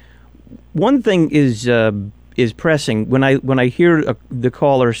 one thing is pressing when I hear the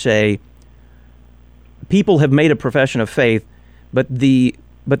caller say people have made a profession of faith, but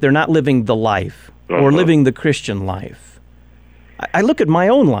they're not living the life or living the Christian life. I look at my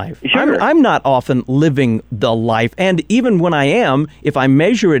own life. Sure. I'm not often living the life, and even when I am, if I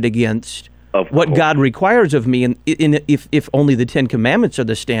measure it against what God requires of me, and if only the Ten Commandments are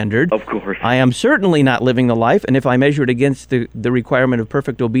the standard, of course, I am certainly not living the life. And if I measure it against the requirement of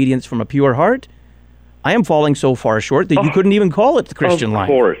perfect obedience from a pure heart, I am falling so far short that you couldn't even call it the Christian life.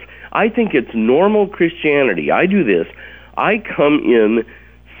 Of course. I think it's normal Christianity. I do this. I come in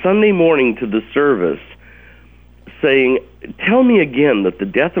Sunday morning to the service saying, tell me again that the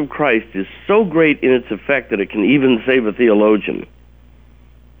death of Christ is so great in its effect that it can even save a theologian.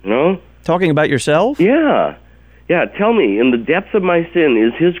 You know? Talking about yourself? Yeah. Tell me, in the depths of my sin,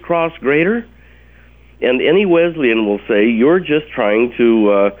 is his cross greater? And any Wesleyan will say, you're just trying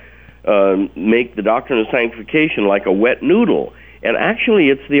to make the doctrine of sanctification like a wet noodle. And actually,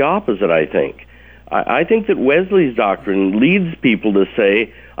 it's the opposite, I think. I think that Wesley's doctrine leads people to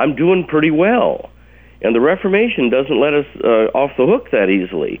say, I'm doing pretty well. And the Reformation doesn't let us off the hook that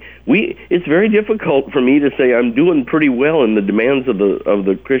easily. It's very difficult for me to say I'm doing pretty well in the demands of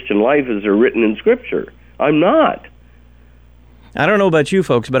the Christian life as they're written in Scripture. I'm not. I don't know about you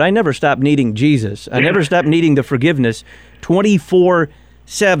folks, but I never stopped needing Jesus. I never stopped needing the forgiveness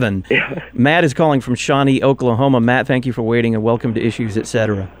 24/7. Yeah. Matt is calling from Shawnee, Oklahoma. Matt, thank you for waiting, and welcome to Issues,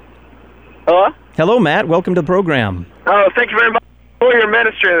 Etc. Hello? Hello, Matt. Welcome to the program. Oh, thank you very much for your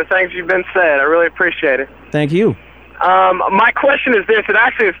ministry and the things you've been said. I really appreciate it. Thank you. My question is this. It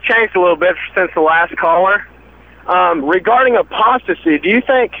actually has changed a little bit since the last caller. Regarding apostasy, do you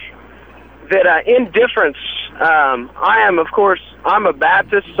think that indifference, I'm a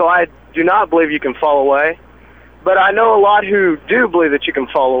Baptist, so I do not believe you can fall away. But I know a lot who do believe that you can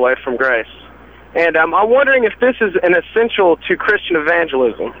fall away from grace. And I'm wondering if this is an essential to Christian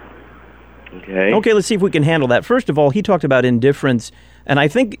evangelism. Okay, let's see if we can handle that. First of all, he talked about indifference, and I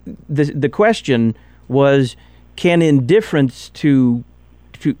think the question was, can indifference to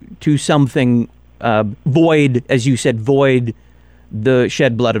something void, as you said, void the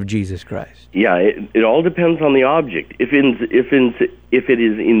shed blood of Jesus Christ? Yeah, it all depends on the object. If it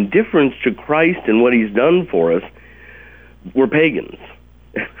is indifference to Christ and what he's done for us, we're pagans.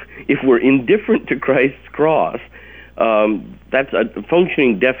 If we're indifferent to Christ's cross, that's a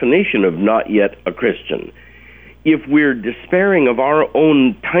functioning definition of not yet a Christian. If we're despairing of our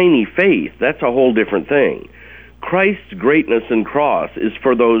own tiny faith, that's a whole different thing. Christ's greatness and cross is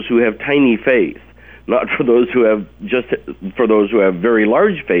for those who have tiny faith, not for those who have very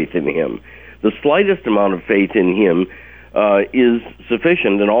large faith in him. The slightest amount of faith in him is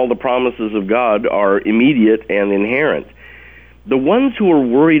sufficient, and all the promises of God are immediate and inherent. The ones who are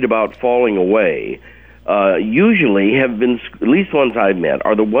worried about falling away usually have been, at least ones I've met,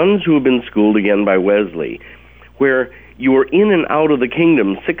 are the ones who have been schooled again by Wesley, where you are in and out of the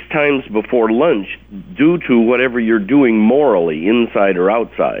kingdom 6 times before lunch due to whatever you're doing morally, inside or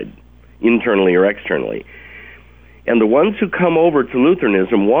outside, internally or externally. And the ones who come over to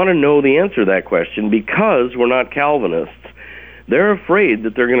Lutheranism want to know the answer to that question because we're not Calvinists. They're afraid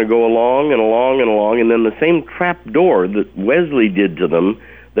that they're going to go along and along and along, and then the same trap door that Wesley did to them,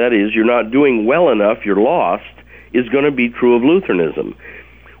 that is, you're not doing well enough, you're lost, is going to be true of Lutheranism.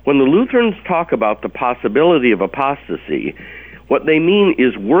 When the Lutherans talk about the possibility of apostasy, What they mean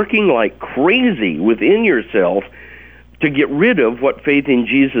is working like crazy within yourself to get rid of what faith in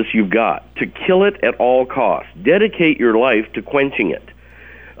Jesus you've got, to kill it at all costs. Dedicate your life to quenching it.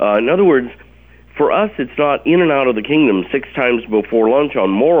 In other words, for us, it's not in and out of the kingdom 6 times before lunch on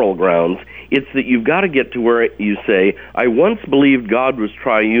moral grounds. It's that you've got to get to where you say, I once believed God was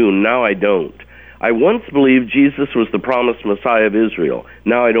triune, now I don't. I once believed Jesus was the promised Messiah of Israel.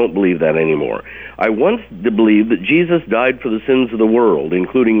 Now I don't believe that anymore. I once believed that Jesus died for the sins of the world,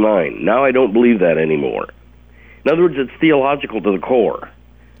 including mine. Now I don't believe that anymore. In other words, it's theological to the core.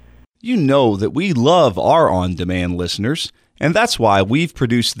 You know that we love our on-demand listeners, and that's why we've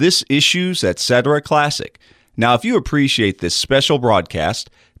produced this Issues, Etc. Classic. Now, if you appreciate this special broadcast,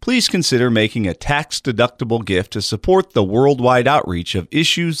 please consider making a tax-deductible gift to support the worldwide outreach of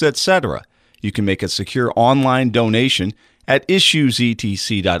Issues, Etc. You can make a secure online donation at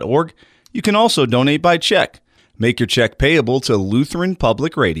issuesetc.org. You can also donate by check. Make your check payable to Lutheran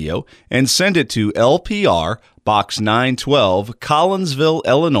Public Radio and send it to LPR, Box 912, Collinsville,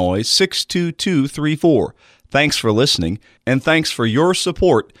 Illinois 62234. Thanks for listening, and thanks for your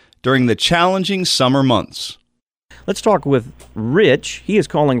support during the challenging summer months. Let's talk with Rich. He is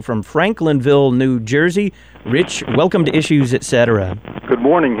calling from Franklinville, New Jersey. Rich, welcome to Issues, Etc. Good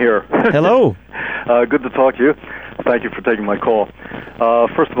morning here. Hello. Good to talk to you. Thank you for taking my call.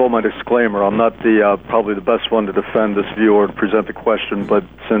 First of all, my disclaimer, I'm not probably the best one to defend this view or to present the question, but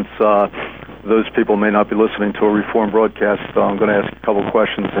since those people may not be listening to a Reformed broadcast, I'm going to ask a couple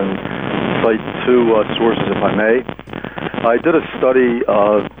questions and cite 2 sources, if I may. I did a study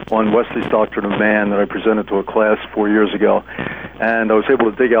on Wesley's Doctrine of Man that I presented to a class 4 years ago, and I was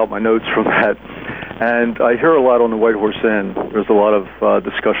able to dig out my notes from that. And I hear a lot on the White Horse Inn. There's a lot of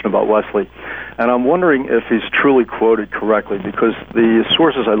discussion about Wesley. And I'm wondering if he's truly quoted correctly, because the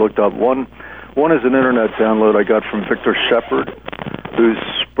sources I looked up, one is an internet download I got from Victor Shepard, who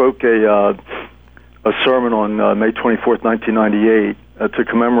spoke a sermon on May 24th, 1998, to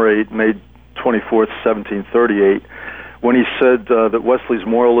commemorate May 24th, 1738, when he said that Wesley's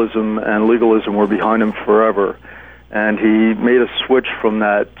moralism and legalism were behind him forever. And he made a switch from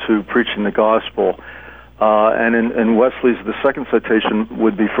that to preaching the gospel. And in Wesley's, the second citation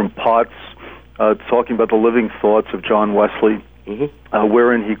would be from Potts, talking about the living thoughts of John Wesley,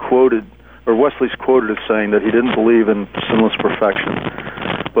 wherein he quoted, or Wesley's quoted as saying that he didn't believe in sinless perfection,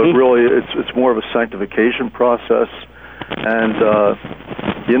 but really it's more of a sanctification process. And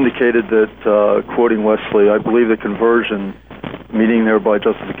he indicated that, quoting Wesley, I believe that conversion, meaning thereby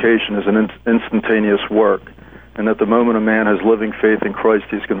justification, is an instantaneous work, and that the moment a man has living faith in Christ,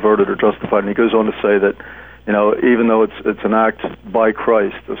 he's converted or justified. And he goes on to say that, you know, even though it's an act by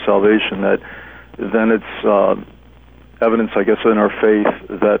Christ of salvation, that then it's evidence, I guess, in our faith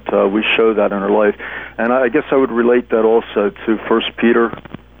that we show that in our life. And I guess I would relate that also to 1 Peter,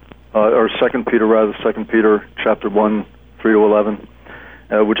 or 2 Peter, rather, 2 Peter chapter 1, 3 to 11,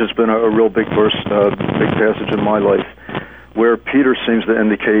 which has been a real big verse, big passage in my life, where Peter seems to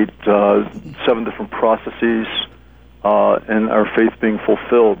indicate 7 different processes and our faith being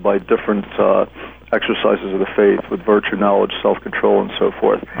fulfilled by different exercises of the faith with virtue, knowledge, self-control, and so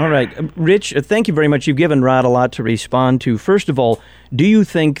forth. All right. Rich, thank you very much. You've given Rod a lot to respond to. First of all, do you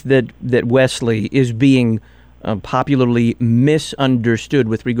think that Wesley is being popularly misunderstood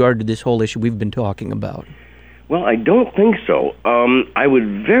with regard to this whole issue we've been talking about? Well, I don't think so. I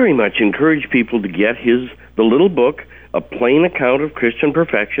would very much encourage people to get the little book, A Plain Account of Christian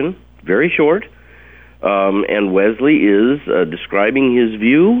Perfection, very short, and Wesley is describing his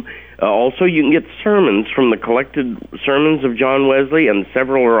view. Also, you can get sermons from the collected sermons of John Wesley, and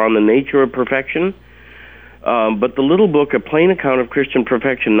several are on the nature of perfection. But the little book, A Plain Account of Christian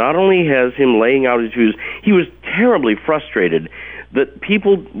Perfection, not only has him laying out his views, he was terribly frustrated that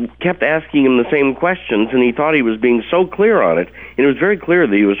people kept asking him the same questions, and he thought he was being so clear on it, and it was very clear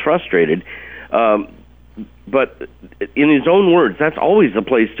that he was frustrated. But in his own words, that's always the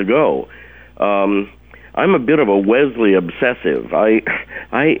place to go. I'm a bit of a Wesley obsessive. I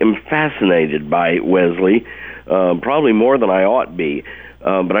am fascinated by Wesley, probably more than I ought be,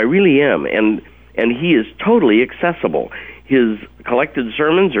 but I really am. And he is totally accessible. His collected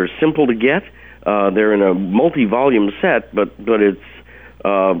sermons are simple to get. They're in a multi-volume set, but it's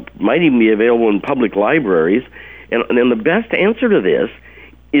might even be available in public libraries. And the best answer to this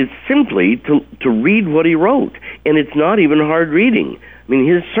is simply to read what he wrote. And it's not even hard reading. I mean,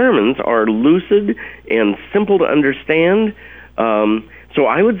 his sermons are lucid and simple to understand. So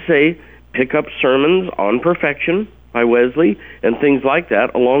I would say pick up sermons on perfection by Wesley and things like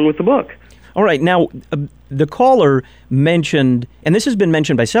that along with the book. All right. Now, the caller mentioned, and this has been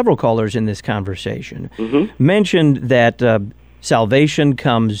mentioned by several callers in this conversation, mentioned that salvation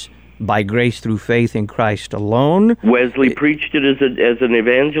comes by grace through faith in Christ alone. Wesley preached it as an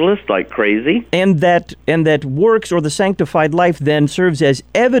evangelist like crazy. And that works, or the sanctified life, then serves as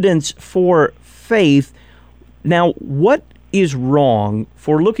evidence for faith. Now, what is wrong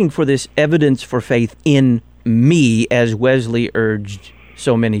for looking for this evidence for faith in me, as Wesley urged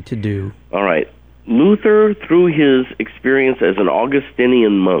so many to do? All right. Luther, through his experience as an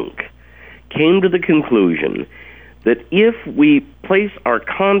Augustinian monk, came to the conclusion that if we place our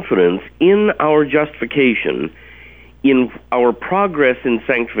confidence in our justification, in our progress in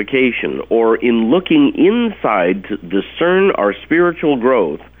sanctification, or in looking inside to discern our spiritual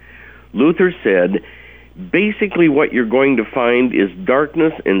growth, Luther said, basically what you're going to find is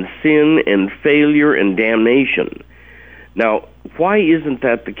darkness and sin and failure and damnation. Now, why isn't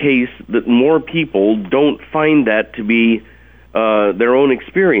that the case that more people don't find that to be their own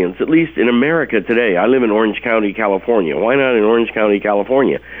experience, at least in America today? I live in Orange County, California. Why not in Orange County,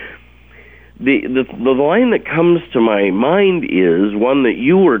 California? The line that comes to my mind is one that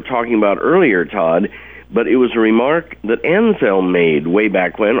you were talking about earlier, Todd, but it was a remark that Anselm made way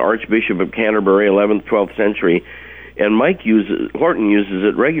back when, Archbishop of Canterbury, 11th, 12th century, and Horton uses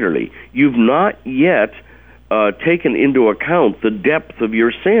it regularly. You've not yet taken into account the depth of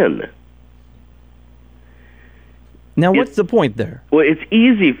your sin. Now, what's the point there? Well, it's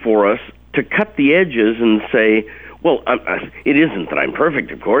easy for us to cut the edges and say, well, it isn't that I'm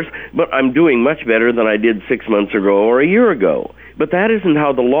perfect, of course, but I'm doing much better than I did 6 months ago or a year ago. But that isn't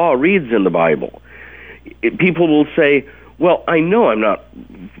how the law reads in the Bible. People will say, well, I know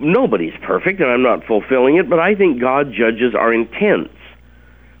nobody's perfect and I'm not fulfilling it, but I think God judges our intents.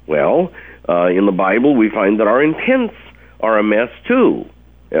 Well, in the Bible, we find that our intents are a mess too.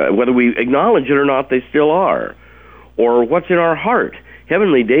 Whether we acknowledge it or not, they still are. Or what's in our heart.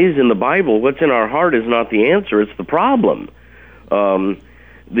 Heavenly Days in the Bible, what's in our heart is not the answer, it's the problem.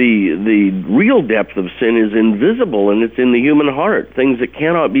 The real depth of sin is invisible, and it's in the human heart, things that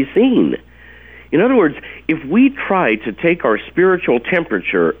cannot be seen. In other words, if we try to take our spiritual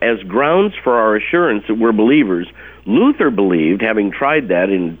temperature as grounds for our assurance that we're believers, Luther believed, having tried that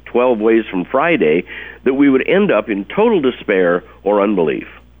in 12 Ways from Friday, that we would end up in total despair or unbelief.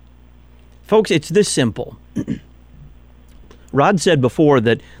 Folks, it's this simple. Rod said before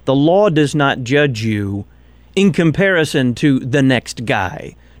that the law does not judge you in comparison to the next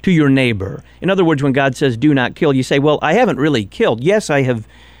guy, to your neighbor. In other words, when God says, do not kill, you say, well, I haven't really killed. Yes, I have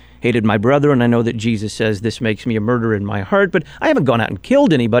hated my brother, and I know that Jesus says this makes me a murderer in my heart, but I haven't gone out and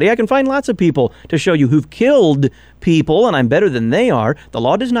killed anybody. I can find lots of people to show you who've killed people, and I'm better than they are. The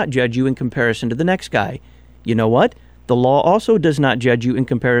law does not judge you in comparison to the next guy. You know what? The law also does not judge you in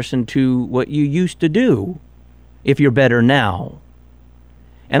comparison to what you used to do, if you're better now.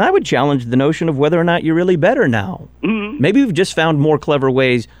 And I would challenge the notion of whether or not you're really better now. Mm-hmm. Maybe we've just found more clever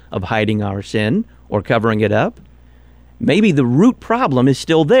ways of hiding our sin or covering it up. Maybe the root problem is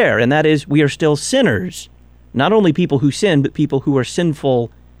still there, and that is we are still sinners. Not only people who sin, but people who are sinful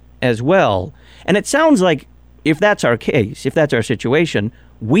as well. And it sounds like if that's our case, if that's our situation,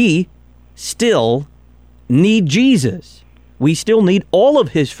 we still need Jesus. We still need all of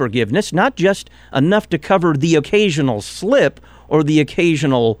his forgiveness, not just enough to cover the occasional slip or the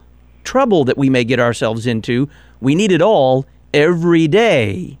occasional trouble that we may get ourselves into. We need it all every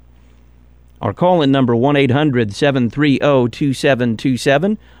day. Our call-in number,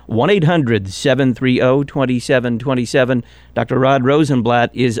 1-800-730-2727, 1-800-730-2727. Dr. Rod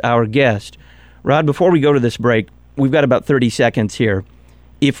Rosenblatt is our guest. Rod, before we go to this break, we've got about 30 seconds here.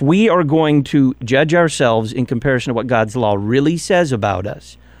 If we are going to judge ourselves in comparison to what God's law really says about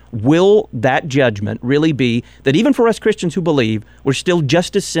us, will that judgment really be that even for us Christians who believe, we're still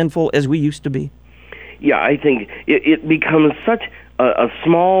just as sinful as we used to be? Yeah, I think it becomes such a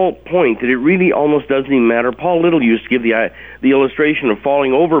small point that it really almost doesn't even matter. Paul Little used to give the illustration of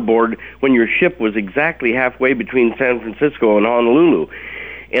falling overboard when your ship was exactly halfway between San Francisco and Honolulu.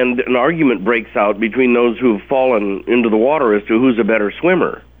 And an argument breaks out between those who have fallen into the water as to who's a better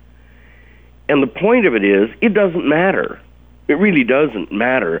swimmer. And the point of it is, it doesn't matter. It really doesn't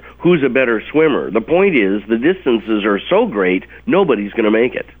matter who's a better swimmer. The point is, the distances are so great, nobody's going to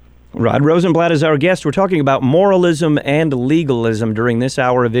make it. Rod Rosenblatt is our guest. We're talking about moralism and legalism during this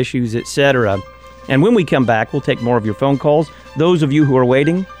hour of Issues, Etc. And when we come back, we'll take more of your phone calls. Those of you who are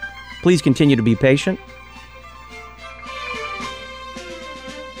waiting, please continue to be patient.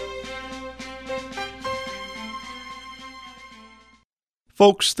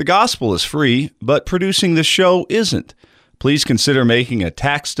 Folks, the gospel is free, but producing the show isn't. Please consider making a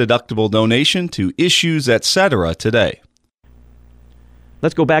tax-deductible donation to Issues, Etc. today.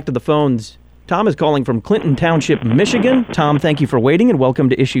 Let's go back to the phones Tom is calling from Clinton Township, Michigan. Tom, thank you for waiting, and welcome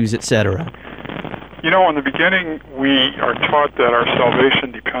to Issues, Etc. You know, in the beginning, we are taught that our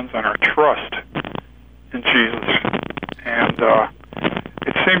salvation depends on our trust in Jesus. And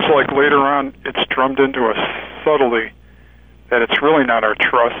it seems like later on it's drummed into us subtly that it's really not our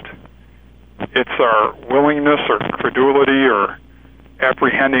trust. It's our willingness or credulity or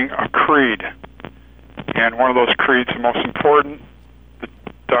apprehending a creed. And one of those creeds, the most important, the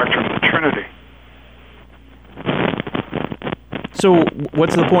doctrine of the Trinity. So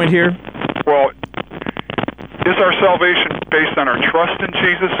what's the point here? Well, is our salvation based on our trust in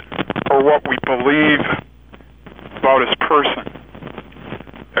Jesus or what we believe about his person?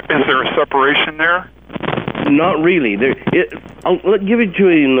 Is there a separation there? Not really. I'll give it to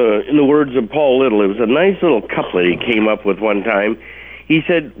you in the words of Paul Little. It was a nice little couplet he came up with one time. He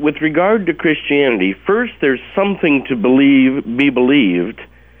said, with regard to Christianity, first there's something to be believed,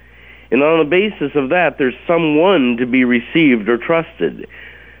 and on the basis of that, there's someone to be received or trusted.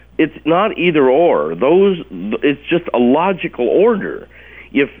 It's not either or. It's just a logical order.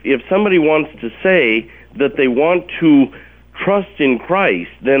 If somebody wants to say that they want to trust in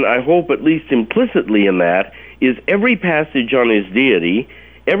Christ, then I hope at least implicitly in that is every passage on his deity,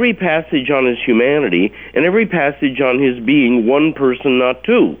 every passage on his humanity, and every passage on his being one person, not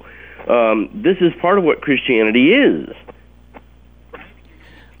two. This is part of what Christianity is.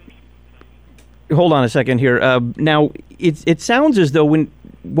 Hold on a second here. Now, it sounds as though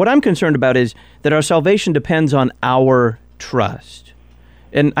what I'm concerned about is that our salvation depends on our trust.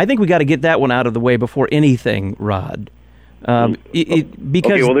 And I think we got to get that one out of the way before anything, Rod. Because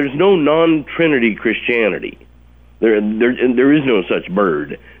okay, well, there's no non-Trinity Christianity. There is no such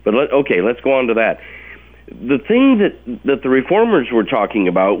bird. But let's go on to that. The thing that the Reformers were talking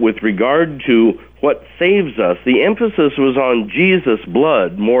about with regard to what saves us, the emphasis was on Jesus'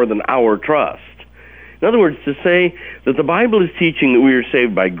 blood more than our trust. In other words, to say that the Bible is teaching that we are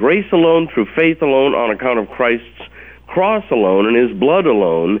saved by grace alone, through faith alone, on account of Christ's cross alone and his blood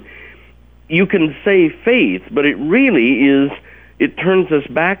alone, you can say faith, but it really it turns us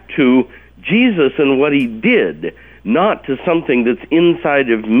back to Jesus and what he did, not to something that's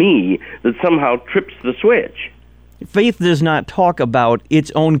inside of me that somehow trips the switch. Faith does not talk about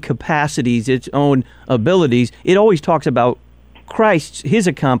its own capacities, its own abilities. It always talks about Christ's, his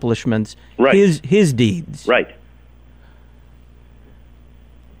accomplishments, right. his deeds. Right.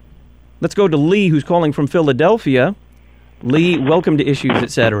 Let's go to Lee, who's calling from Philadelphia. Lee, welcome to Issues,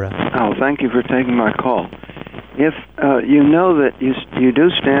 Etc. Oh, thank you for taking my call. If you know that you do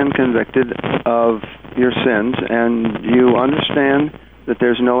stand convicted of your sins and you understand that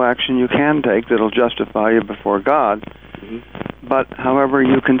there's no action you can take that'll justify you before God, but, however,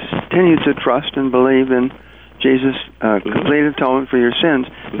 you continue to trust and believe in Jesus' complete atonement for your sins,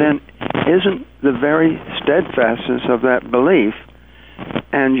 then isn't the very steadfastness of that belief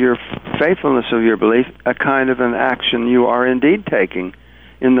and your faithfulness of your belief a kind of an action you are indeed taking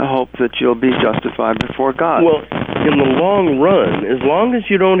in the hope that you'll be justified before God? Well, in the long run, as long as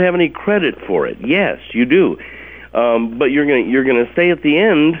you don't have any credit for it, yes, you do. But you're going to say at the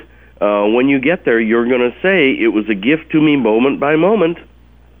end, when you get there, you're going to say, it was a gift to me moment by moment.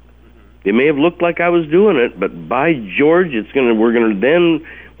 It may have looked like I was doing it, but by George, we're going to then,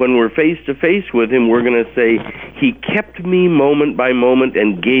 when we're face to face with him, we're going to say, he kept me moment by moment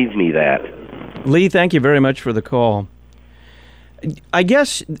and gave me that. Lee, thank you very much for the call. I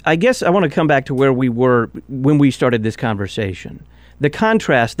guess I want to come back to where we were when we started this conversation. The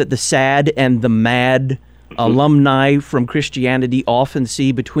contrast that the sad and the mad alumni from Christianity often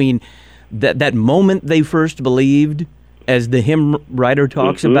see between that moment they first believed, as the hymn writer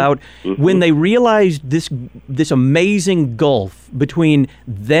talks about, when they realized this amazing gulf between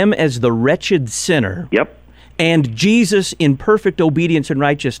them as the wretched sinner and Jesus in perfect obedience and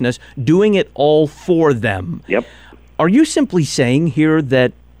righteousness doing it all for them. Are you simply saying here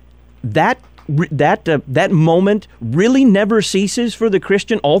that moment really never ceases for the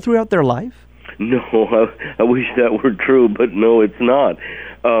Christian all throughout their life? No, I wish that were true, but no, it's not.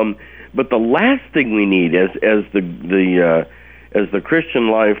 But the last thing we need, as the Christian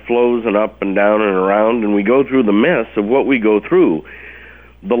life flows and up and down and around, and we go through the mess of what we go through,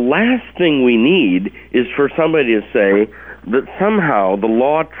 the last thing we need is for somebody to say that somehow the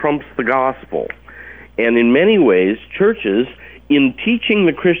law trumps the gospel. And in many ways, churches, in teaching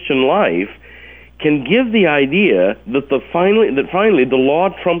the Christian life, can give the idea that finally the law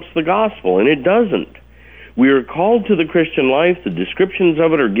trumps the gospel, and it doesn't. We are called to the Christian life. The descriptions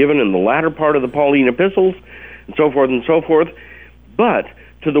of it are given in the latter part of the Pauline epistles, and so forth and so forth. But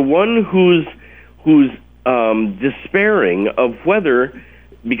to the one who's despairing of whether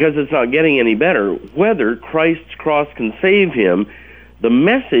because it's not getting any better, whether Christ's cross can save him. The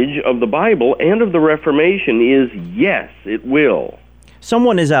message of the Bible and of the Reformation is yes, it will.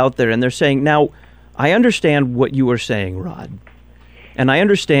 Someone is out there and they're saying, now, I understand what you are saying, Rod, and I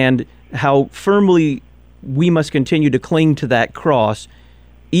understand how firmly we must continue to cling to that cross,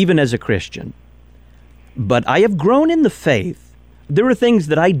 even as a Christian. But I have grown in the faith. There are things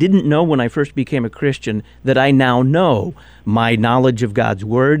that I didn't know when I first became a Christian that I now know. My knowledge of God's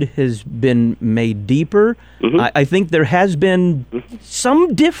Word has been made deeper. I think there has been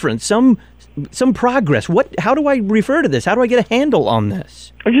some difference, some progress. How do I refer to this? How do I get a handle on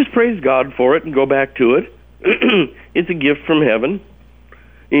this? I just praise God for it and go back to it. It's a gift from heaven.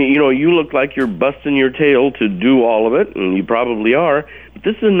 You know, you look like you're busting your tail to do all of it, and you probably are, but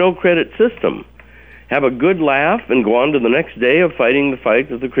this is a no-credit system. Have a good laugh and go on to the next day of fighting the fight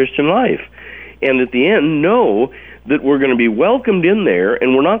of the Christian life. And at the end, know that we're going to be welcomed in there,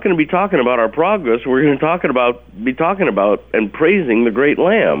 and we're not going to be talking about our progress. We're going to be talking about and praising the great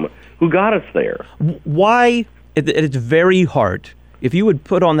Lamb who got us there. Why, at its very heart, if you would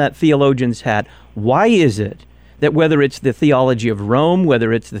put on that theologian's hat, why is it that whether it's the theology of Rome,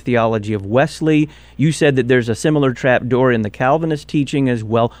 whether it's the theology of Wesley, you said that there's a similar trapdoor in the Calvinist teaching as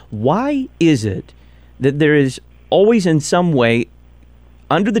well, why is it that there is always in some way,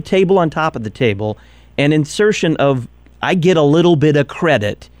 under the table, on top of the table, an insertion of, I get a little bit of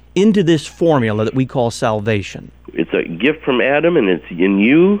credit into this formula that we call salvation? It's a gift from Adam, and it's in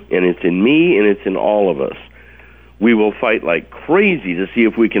you, and it's in me, and it's in all of us. We will fight like crazy to see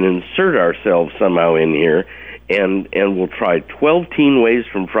if we can insert ourselves somehow in here, and we'll try 12 ways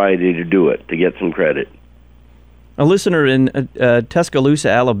from Friday to do it, to get some credit. A listener in Tuscaloosa,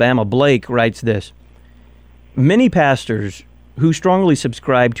 Alabama, Blake, writes this: many pastors who strongly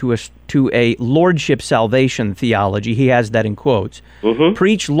subscribe to a lordship salvation theology, he has that in quotes,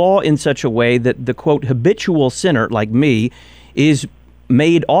 preach law in such a way that the, quote, habitual sinner, like me, is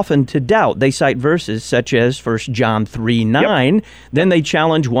made often to doubt. They cite verses such as 1 John 3:9. Yep. Then they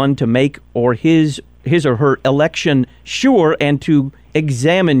challenge one to make his or her election sure and to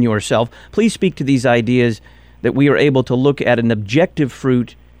examine yourself. Please speak to these ideas that we are able to look at an objective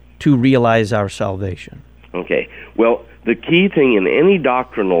fruit to realize our salvation. Okay. Well, the key thing in any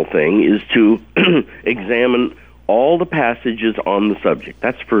doctrinal thing is to examine all the passages on the subject.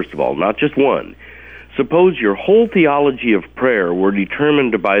 That's first of all, not just one. Suppose your whole theology of prayer were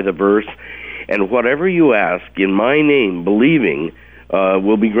determined by the verse, and whatever you ask in my name, believing,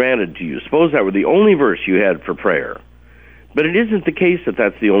 will be granted to you. Suppose that were the only verse you had for prayer. But it isn't the case that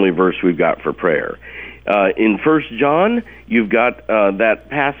that's the only verse we've got for prayer. In 1 John, you've got that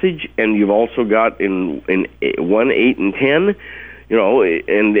passage, and you've also got in 1, 8, and 10, you know,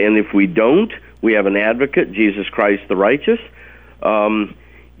 and if we don't, we have an advocate, Jesus Christ the righteous.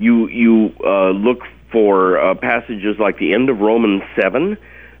 You look for passages like the end of Romans 7.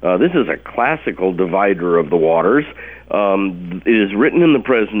 This is a classical divider of the waters. It is written in the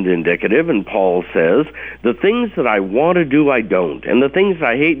present indicative, and Paul says, the things that I want to do, I don't, and the things that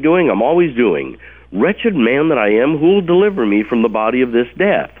I hate doing, I'm always doing. Wretched man that I am, who will deliver me from the body of this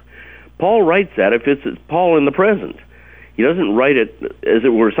death? Paul writes that if it's Paul in the present. He doesn't write it as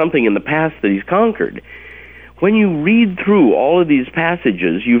it were something in the past that he's conquered. When you read through all of these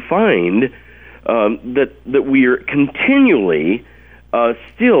passages, you find that we are continually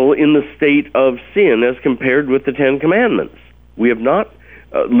still in the state of sin as compared with the Ten Commandments. We have not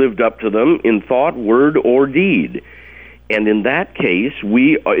lived up to them in thought, word, or deed. And in that case,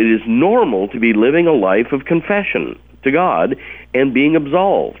 it is normal to be living a life of confession to God and being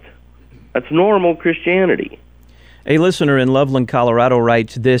absolved. That's normal Christianity. A listener in Loveland, Colorado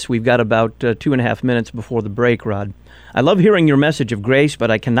writes this. We've got about 2.5 minutes before the break, Rod. I love hearing your message of grace,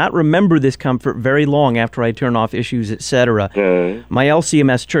 but I cannot remember this comfort very long after I turn off issues, etc. My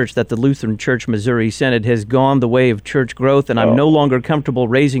LCMS church, that the Lutheran Church Missouri Synod, has gone the way of church growth, and I'm no longer comfortable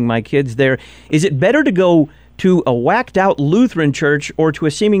raising my kids there. Is it better to go to a whacked-out Lutheran church or to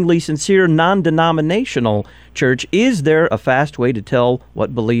a seemingly sincere non-denominational church? Is there a fast way to tell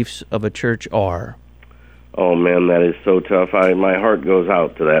what beliefs of a church are? Oh, man, that is so tough. My heart goes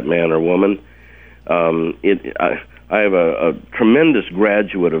out to that man or woman. I have a tremendous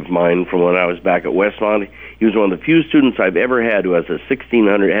graduate of mine from when I was back at Westmont. He was one of the few students I've ever had who has had a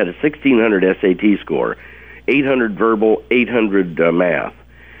 1600 SAT score, 800 verbal, 800 math.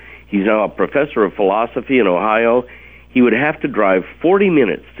 He's now a professor of philosophy in Ohio. He would have to drive 40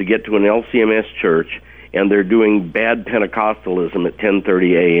 minutes to get to an LCMS church, and they're doing bad Pentecostalism at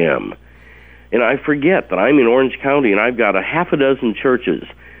 10:30 a.m. And I forget that I'm in Orange County, and I've got a half a dozen churches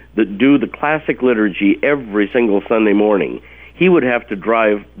that do the classic liturgy every single Sunday morning. he would have to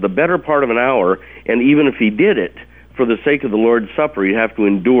drive the better part of an hour, and even if he did it, for the sake of the Lord's Supper, he'd have to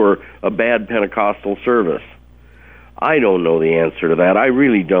endure a bad Pentecostal service. I don't know the answer to that. I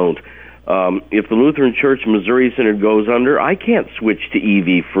really don't. If the Lutheran Church Missouri Synod goes under, I can't switch to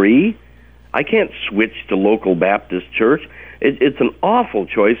EV free. I can't switch to local Baptist church. It's an awful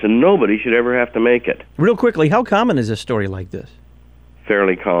choice, and nobody should ever have to make it. Real quickly, how common is a story like this?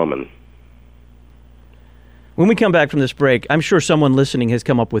 Fairly common. When we come back from this break, I'm sure someone listening has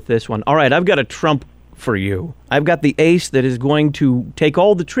come up with this one. All right, I've got a trump for you. I've got the ace that is going to take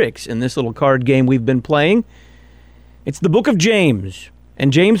all the tricks in this little card game we've been playing. It's the book of James,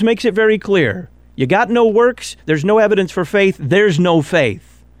 and James makes it very clear. You got no works, there's no evidence for faith, there's no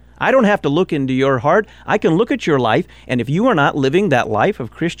faith. I don't have to look into your heart. I can look at your life, and if you are not living that life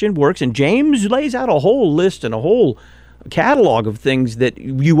of Christian works, and James lays out a whole list and a whole catalog of things that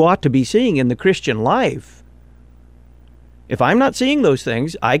you ought to be seeing in the Christian life. If I'm not seeing those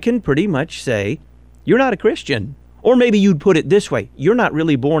things, I can pretty much say, you're not a Christian. Or maybe you'd put it this way, you're not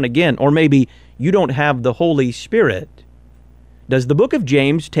really born again. Or maybe you don't have the Holy Spirit. Does the book of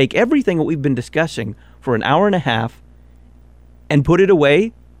James take everything that we've been discussing for an hour and a half and put it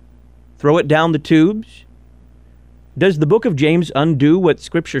away? Throw it down the tubes? Does the book of James undo what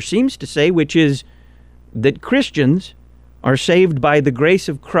Scripture seems to say, which is that Christians are saved by the grace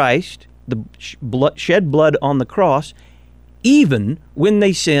of Christ, the shed blood on the cross, even when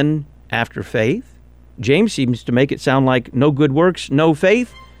they sin after faith? James seems to make it sound like no good works, no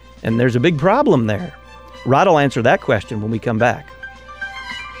faith, and there's a big problem there. Rod will answer that question when we come back.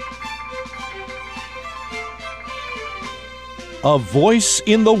 A voice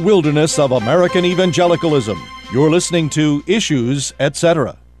in the wilderness of American evangelicalism. You're listening to Issues,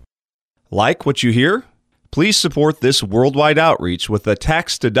 Etc. Like what you hear? Please support this worldwide outreach with a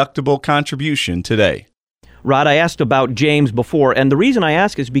tax-deductible contribution today. Rod, I asked about James before, and the reason I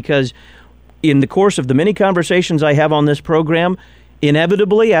ask is because in the course of the many conversations I have on this program,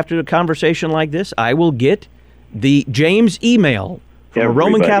 inevitably, after a conversation like this, I will get the James email from the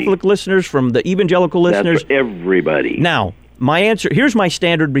Roman Catholic listeners, from the evangelical listeners. That's everybody. Now, my answer, here's my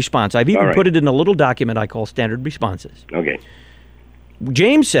standard response. I've even put it in a little document I call Standard Responses. Okay.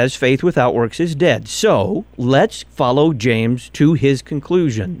 James says faith without works is dead. So let's follow James to his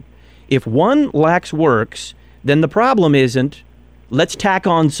conclusion. If one lacks works, then the problem isn't, let's tack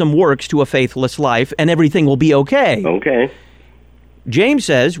on some works to a faithless life and everything will be okay. Okay. James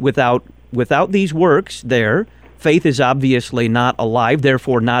says without these works there, faith is obviously not alive,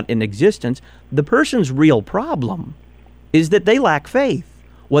 therefore not in existence. The person's real problem is that they lack faith.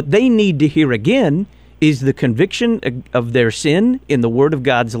 What they need to hear again is the conviction of their sin in the Word of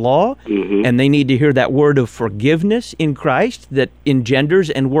God's law, and they need to hear that word of forgiveness in Christ that engenders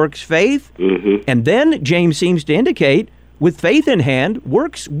and works faith. And then James seems to indicate, with faith in hand,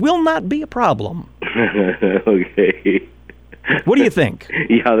 works will not be a problem. Okay. What do you think?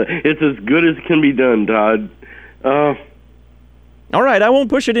 Yeah, it's as good as can be done, Todd. All right, I won't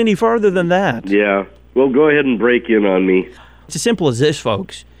push it any farther than that. Yeah. Well, go ahead and break in on me. It's as simple as this,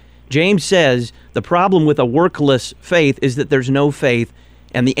 folks. James says the problem with a workless faith is that there's no faith,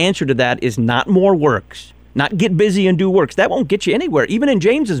 and the answer to that is not more works, not get busy and do works. That won't get you anywhere, even in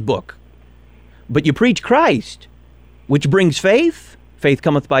James's book. But you preach Christ, which brings faith. Faith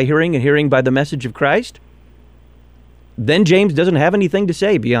cometh by hearing, and hearing by the message of Christ. Then James doesn't have anything to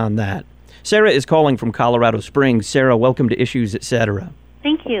say beyond that. Sarah is calling from Colorado Springs. Sarah, welcome to Issues, Etc.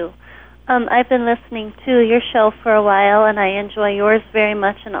 Thank you. I've been listening to your show for a while, and I enjoy yours very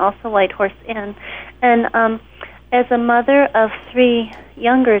much, and also White Horse Inn. And as a mother of 3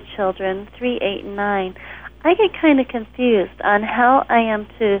 younger children, 3, 8, and 9, I get kind of confused on how I am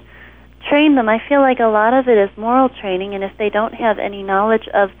to train them. I feel like a lot of it is moral training, and if they don't have any knowledge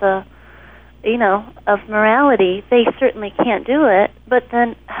of the, of morality, they certainly can't do it. But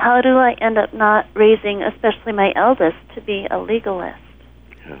then how do I end up not raising, especially my eldest, to be a legalist?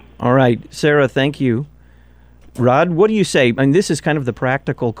 All right, Sarah, thank you. Rod, what do you say? I mean, this is kind of the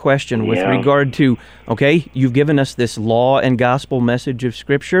practical question with regard to, okay, you've given us this law and gospel message of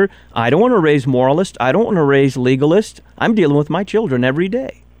Scripture. I don't want to raise moralist. I don't want to raise legalist. I'm dealing with my children every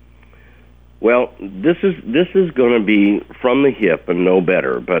day. Well, this is going to be from the hip and no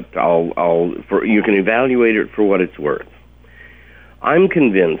better, but you can evaluate it for what it's worth. I'm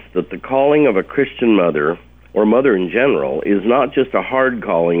convinced that the calling of a Christian mother, or mother in general, is not just a hard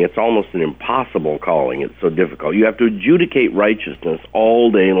calling, it's almost an impossible calling. It's so difficult. You have to adjudicate righteousness all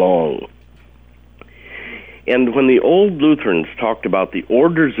day long. And when the old Lutherans talked about the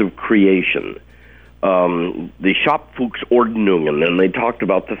orders of creation, the Schöpfungsordnungen, and they talked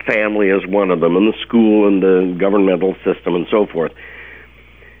about the family as one of them, and the school and the governmental system and so forth.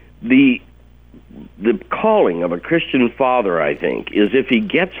 The calling of a Christian father, I think, is if he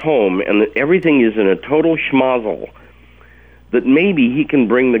gets home and everything is in a total schmozzle, that maybe he can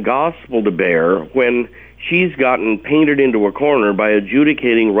bring the gospel to bear when she's gotten painted into a corner by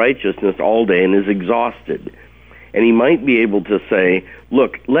adjudicating righteousness all day and is exhausted. And he might be able to say,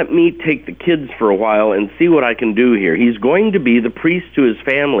 look, let me take the kids for a while and see what I can do here. He's going to be the priest to his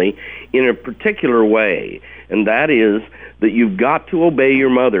family in a particular way, and that is that you've got to obey your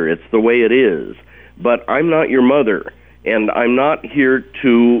mother. It's the way it is. But I'm not your mother, and I'm not here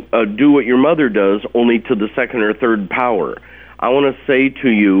to do what your mother does, only to the second or third power. I want to say to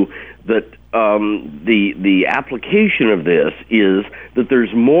you that the application of this is that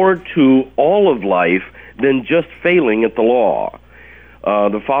there's more to all of life than just failing at the law.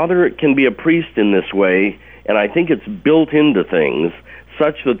 The father can be a priest in this way, and I think it's built into things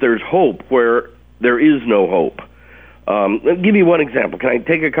such that there's hope where there is no hope. Let me give you one example. Can I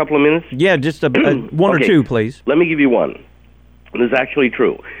take a couple of minutes? Yeah, just one okay. or two, please. Let me give you one. This is actually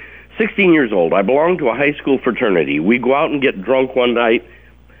true. 16 years old. I belong to a high school fraternity. We go out and get drunk one night.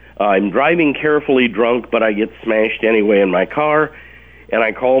 I'm driving carefully drunk, but I get smashed anyway in my car, and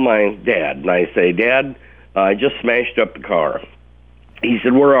I call my dad, and I say, Dad, I just smashed up the car. He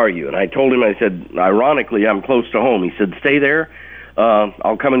said, where are you? And I told him, I said, ironically, I'm close to home. He said, stay there.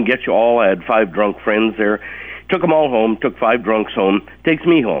 I'll come and get you all. I had 5 drunk friends there. Took them all home, took 5 drunks home, takes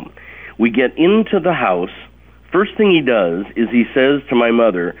me home. We get into the house. First thing he does is he says to my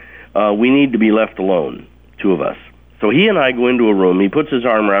mother, we need to be left alone, 2 of us. So he and I go into a room. He puts his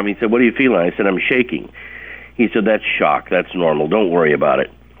arm around me. He said, what are you feeling? I said, I'm shaking. He said, that's shock. That's normal. Don't worry about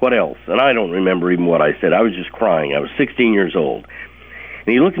it. What else? And I don't remember even what I said. I was just crying. I was 16 years old.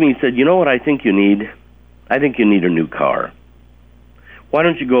 And he looked at me and said, you know what I think you need? I think you need a new car. Why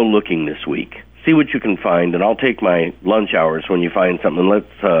don't you go looking this week? See what you can find, and I'll take my lunch hours when you find something.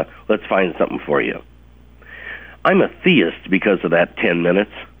 Let's find something for you. I'm a theist because of that 10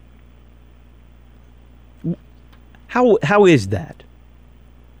 minutes. How is that?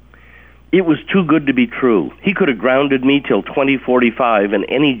 It was too good to be true. He could have grounded me till 2045, and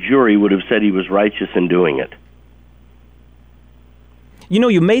any jury would have said he was righteous in doing it. You know,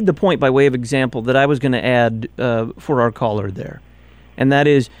 you made the point by way of example that I was going to add for our caller there. And that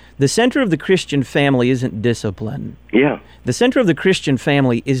is, the center of the Christian family isn't discipline. Yeah. The center of the Christian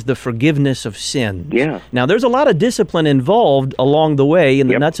family is the forgiveness of sins. Yeah. Now, there's a lot of discipline involved along the way in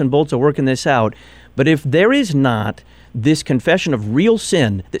the nuts and bolts of working this out. But if there is not this confession of real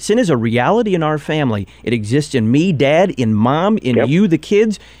sin, that sin is a reality in our family, it exists in me, Dad, in Mom, in you, the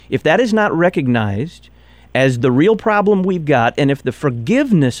kids, if that is not recognized as the real problem we've got, and if the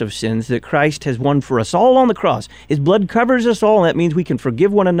forgiveness of sins that Christ has won for us all on the cross, His blood covers us all, and that means we can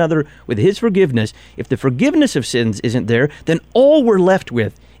forgive one another with His forgiveness. If the forgiveness of sins isn't there, then all we're left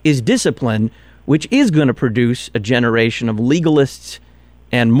with is discipline, which is going to produce a generation of legalists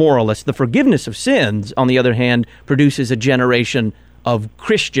and moralists. The forgiveness of sins, on the other hand, produces a generation of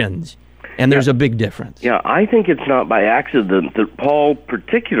Christians. And there's a big difference. Yeah, I think it's not by accident that Paul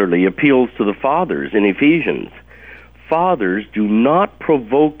particularly appeals to the fathers in Ephesians. Fathers, do not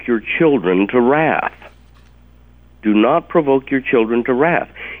provoke your children to wrath. Do not provoke your children to wrath.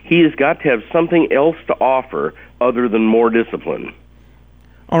 He has got to have something else to offer other than more discipline.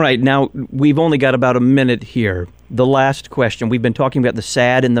 All right, now we've only got about a minute here. The last question. We've been talking about the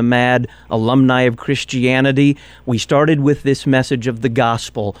sad and the mad alumni of Christianity. We started with this message of the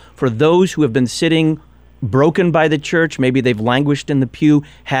gospel. For those who have been sitting broken by the church, maybe they've languished in the pew,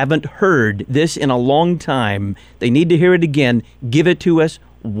 haven't heard this in a long time, they need to hear it again. Give it to us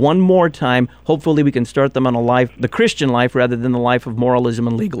one more time. Hopefully we can start them on the Christian life rather than the life of moralism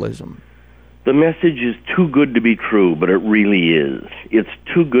and legalism. The message is too good to be true, but it really is. It's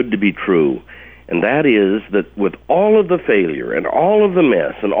too good to be true. And that is that with all of the failure and all of the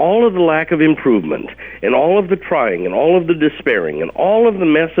mess and all of the lack of improvement and all of the trying and all of the despairing and all of the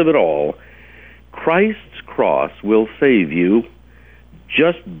mess of it all, Christ's cross will save you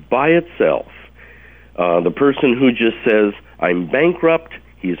just by itself. The person who just says, I'm bankrupt,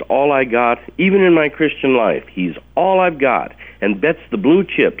 He's all I got, even in my Christian life, He's all I've got, and bets the blue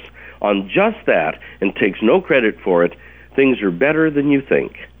chips on just that and takes no credit for it, things are better than you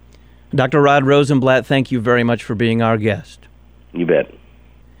think. Dr. Rod Rosenblatt, thank you very much for being our guest. You bet.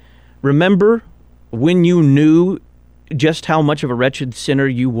 Remember when you knew just how much of a wretched sinner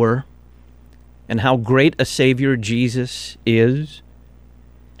you were and how great a Savior Jesus is?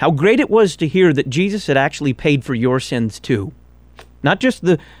 How great it was to hear that Jesus had actually paid for your sins too. Not just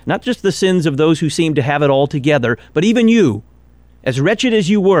the sins of those who seem to have it all together, but even you, as wretched as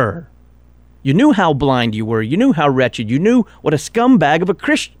you were. You knew how blind you were. You knew how wretched. You knew what a scumbag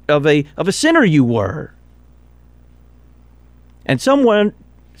of a sinner you were. And somewhere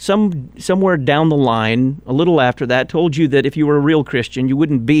down the line, a little after that, told you that if you were a real Christian, you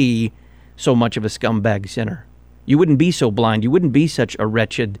wouldn't be so much of a scumbag sinner. You wouldn't be so blind. You wouldn't be such a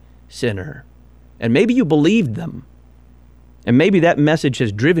wretched sinner. And maybe you believed them. And maybe that message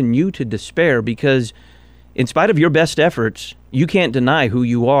has driven you to despair because in spite of your best efforts, you can't deny who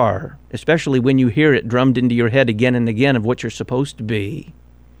you are, especially when you hear it drummed into your head again and again of what you're supposed to be.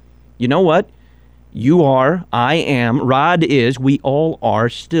 You know what? You are, I am, Rod is, we all are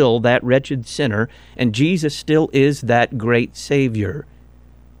still that wretched sinner, and Jesus still is that great Savior.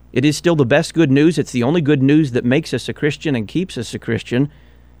 It is still the best good news. It's the only good news that makes us a Christian and keeps us a Christian,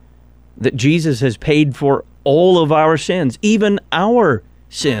 that Jesus has paid for all of our sins, even our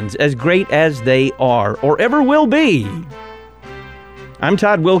sins, as great as they are, or ever will be. I'm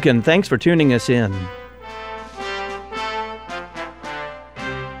Todd Wilkin. Thanks for tuning us in.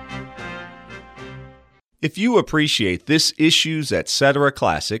 If you appreciate this Issues Etc.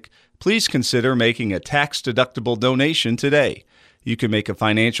 Classic, please consider making a tax-deductible donation today. You can make a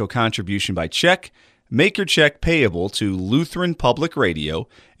financial contribution by check, make your check payable to Lutheran Public Radio,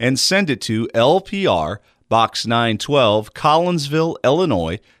 and send it to LPR, Box 912, Collinsville,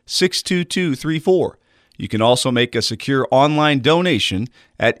 Illinois, 62234. You can also make a secure online donation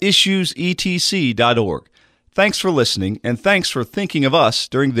at issuesetc.org. Thanks for listening, and thanks for thinking of us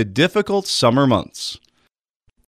during the difficult summer months.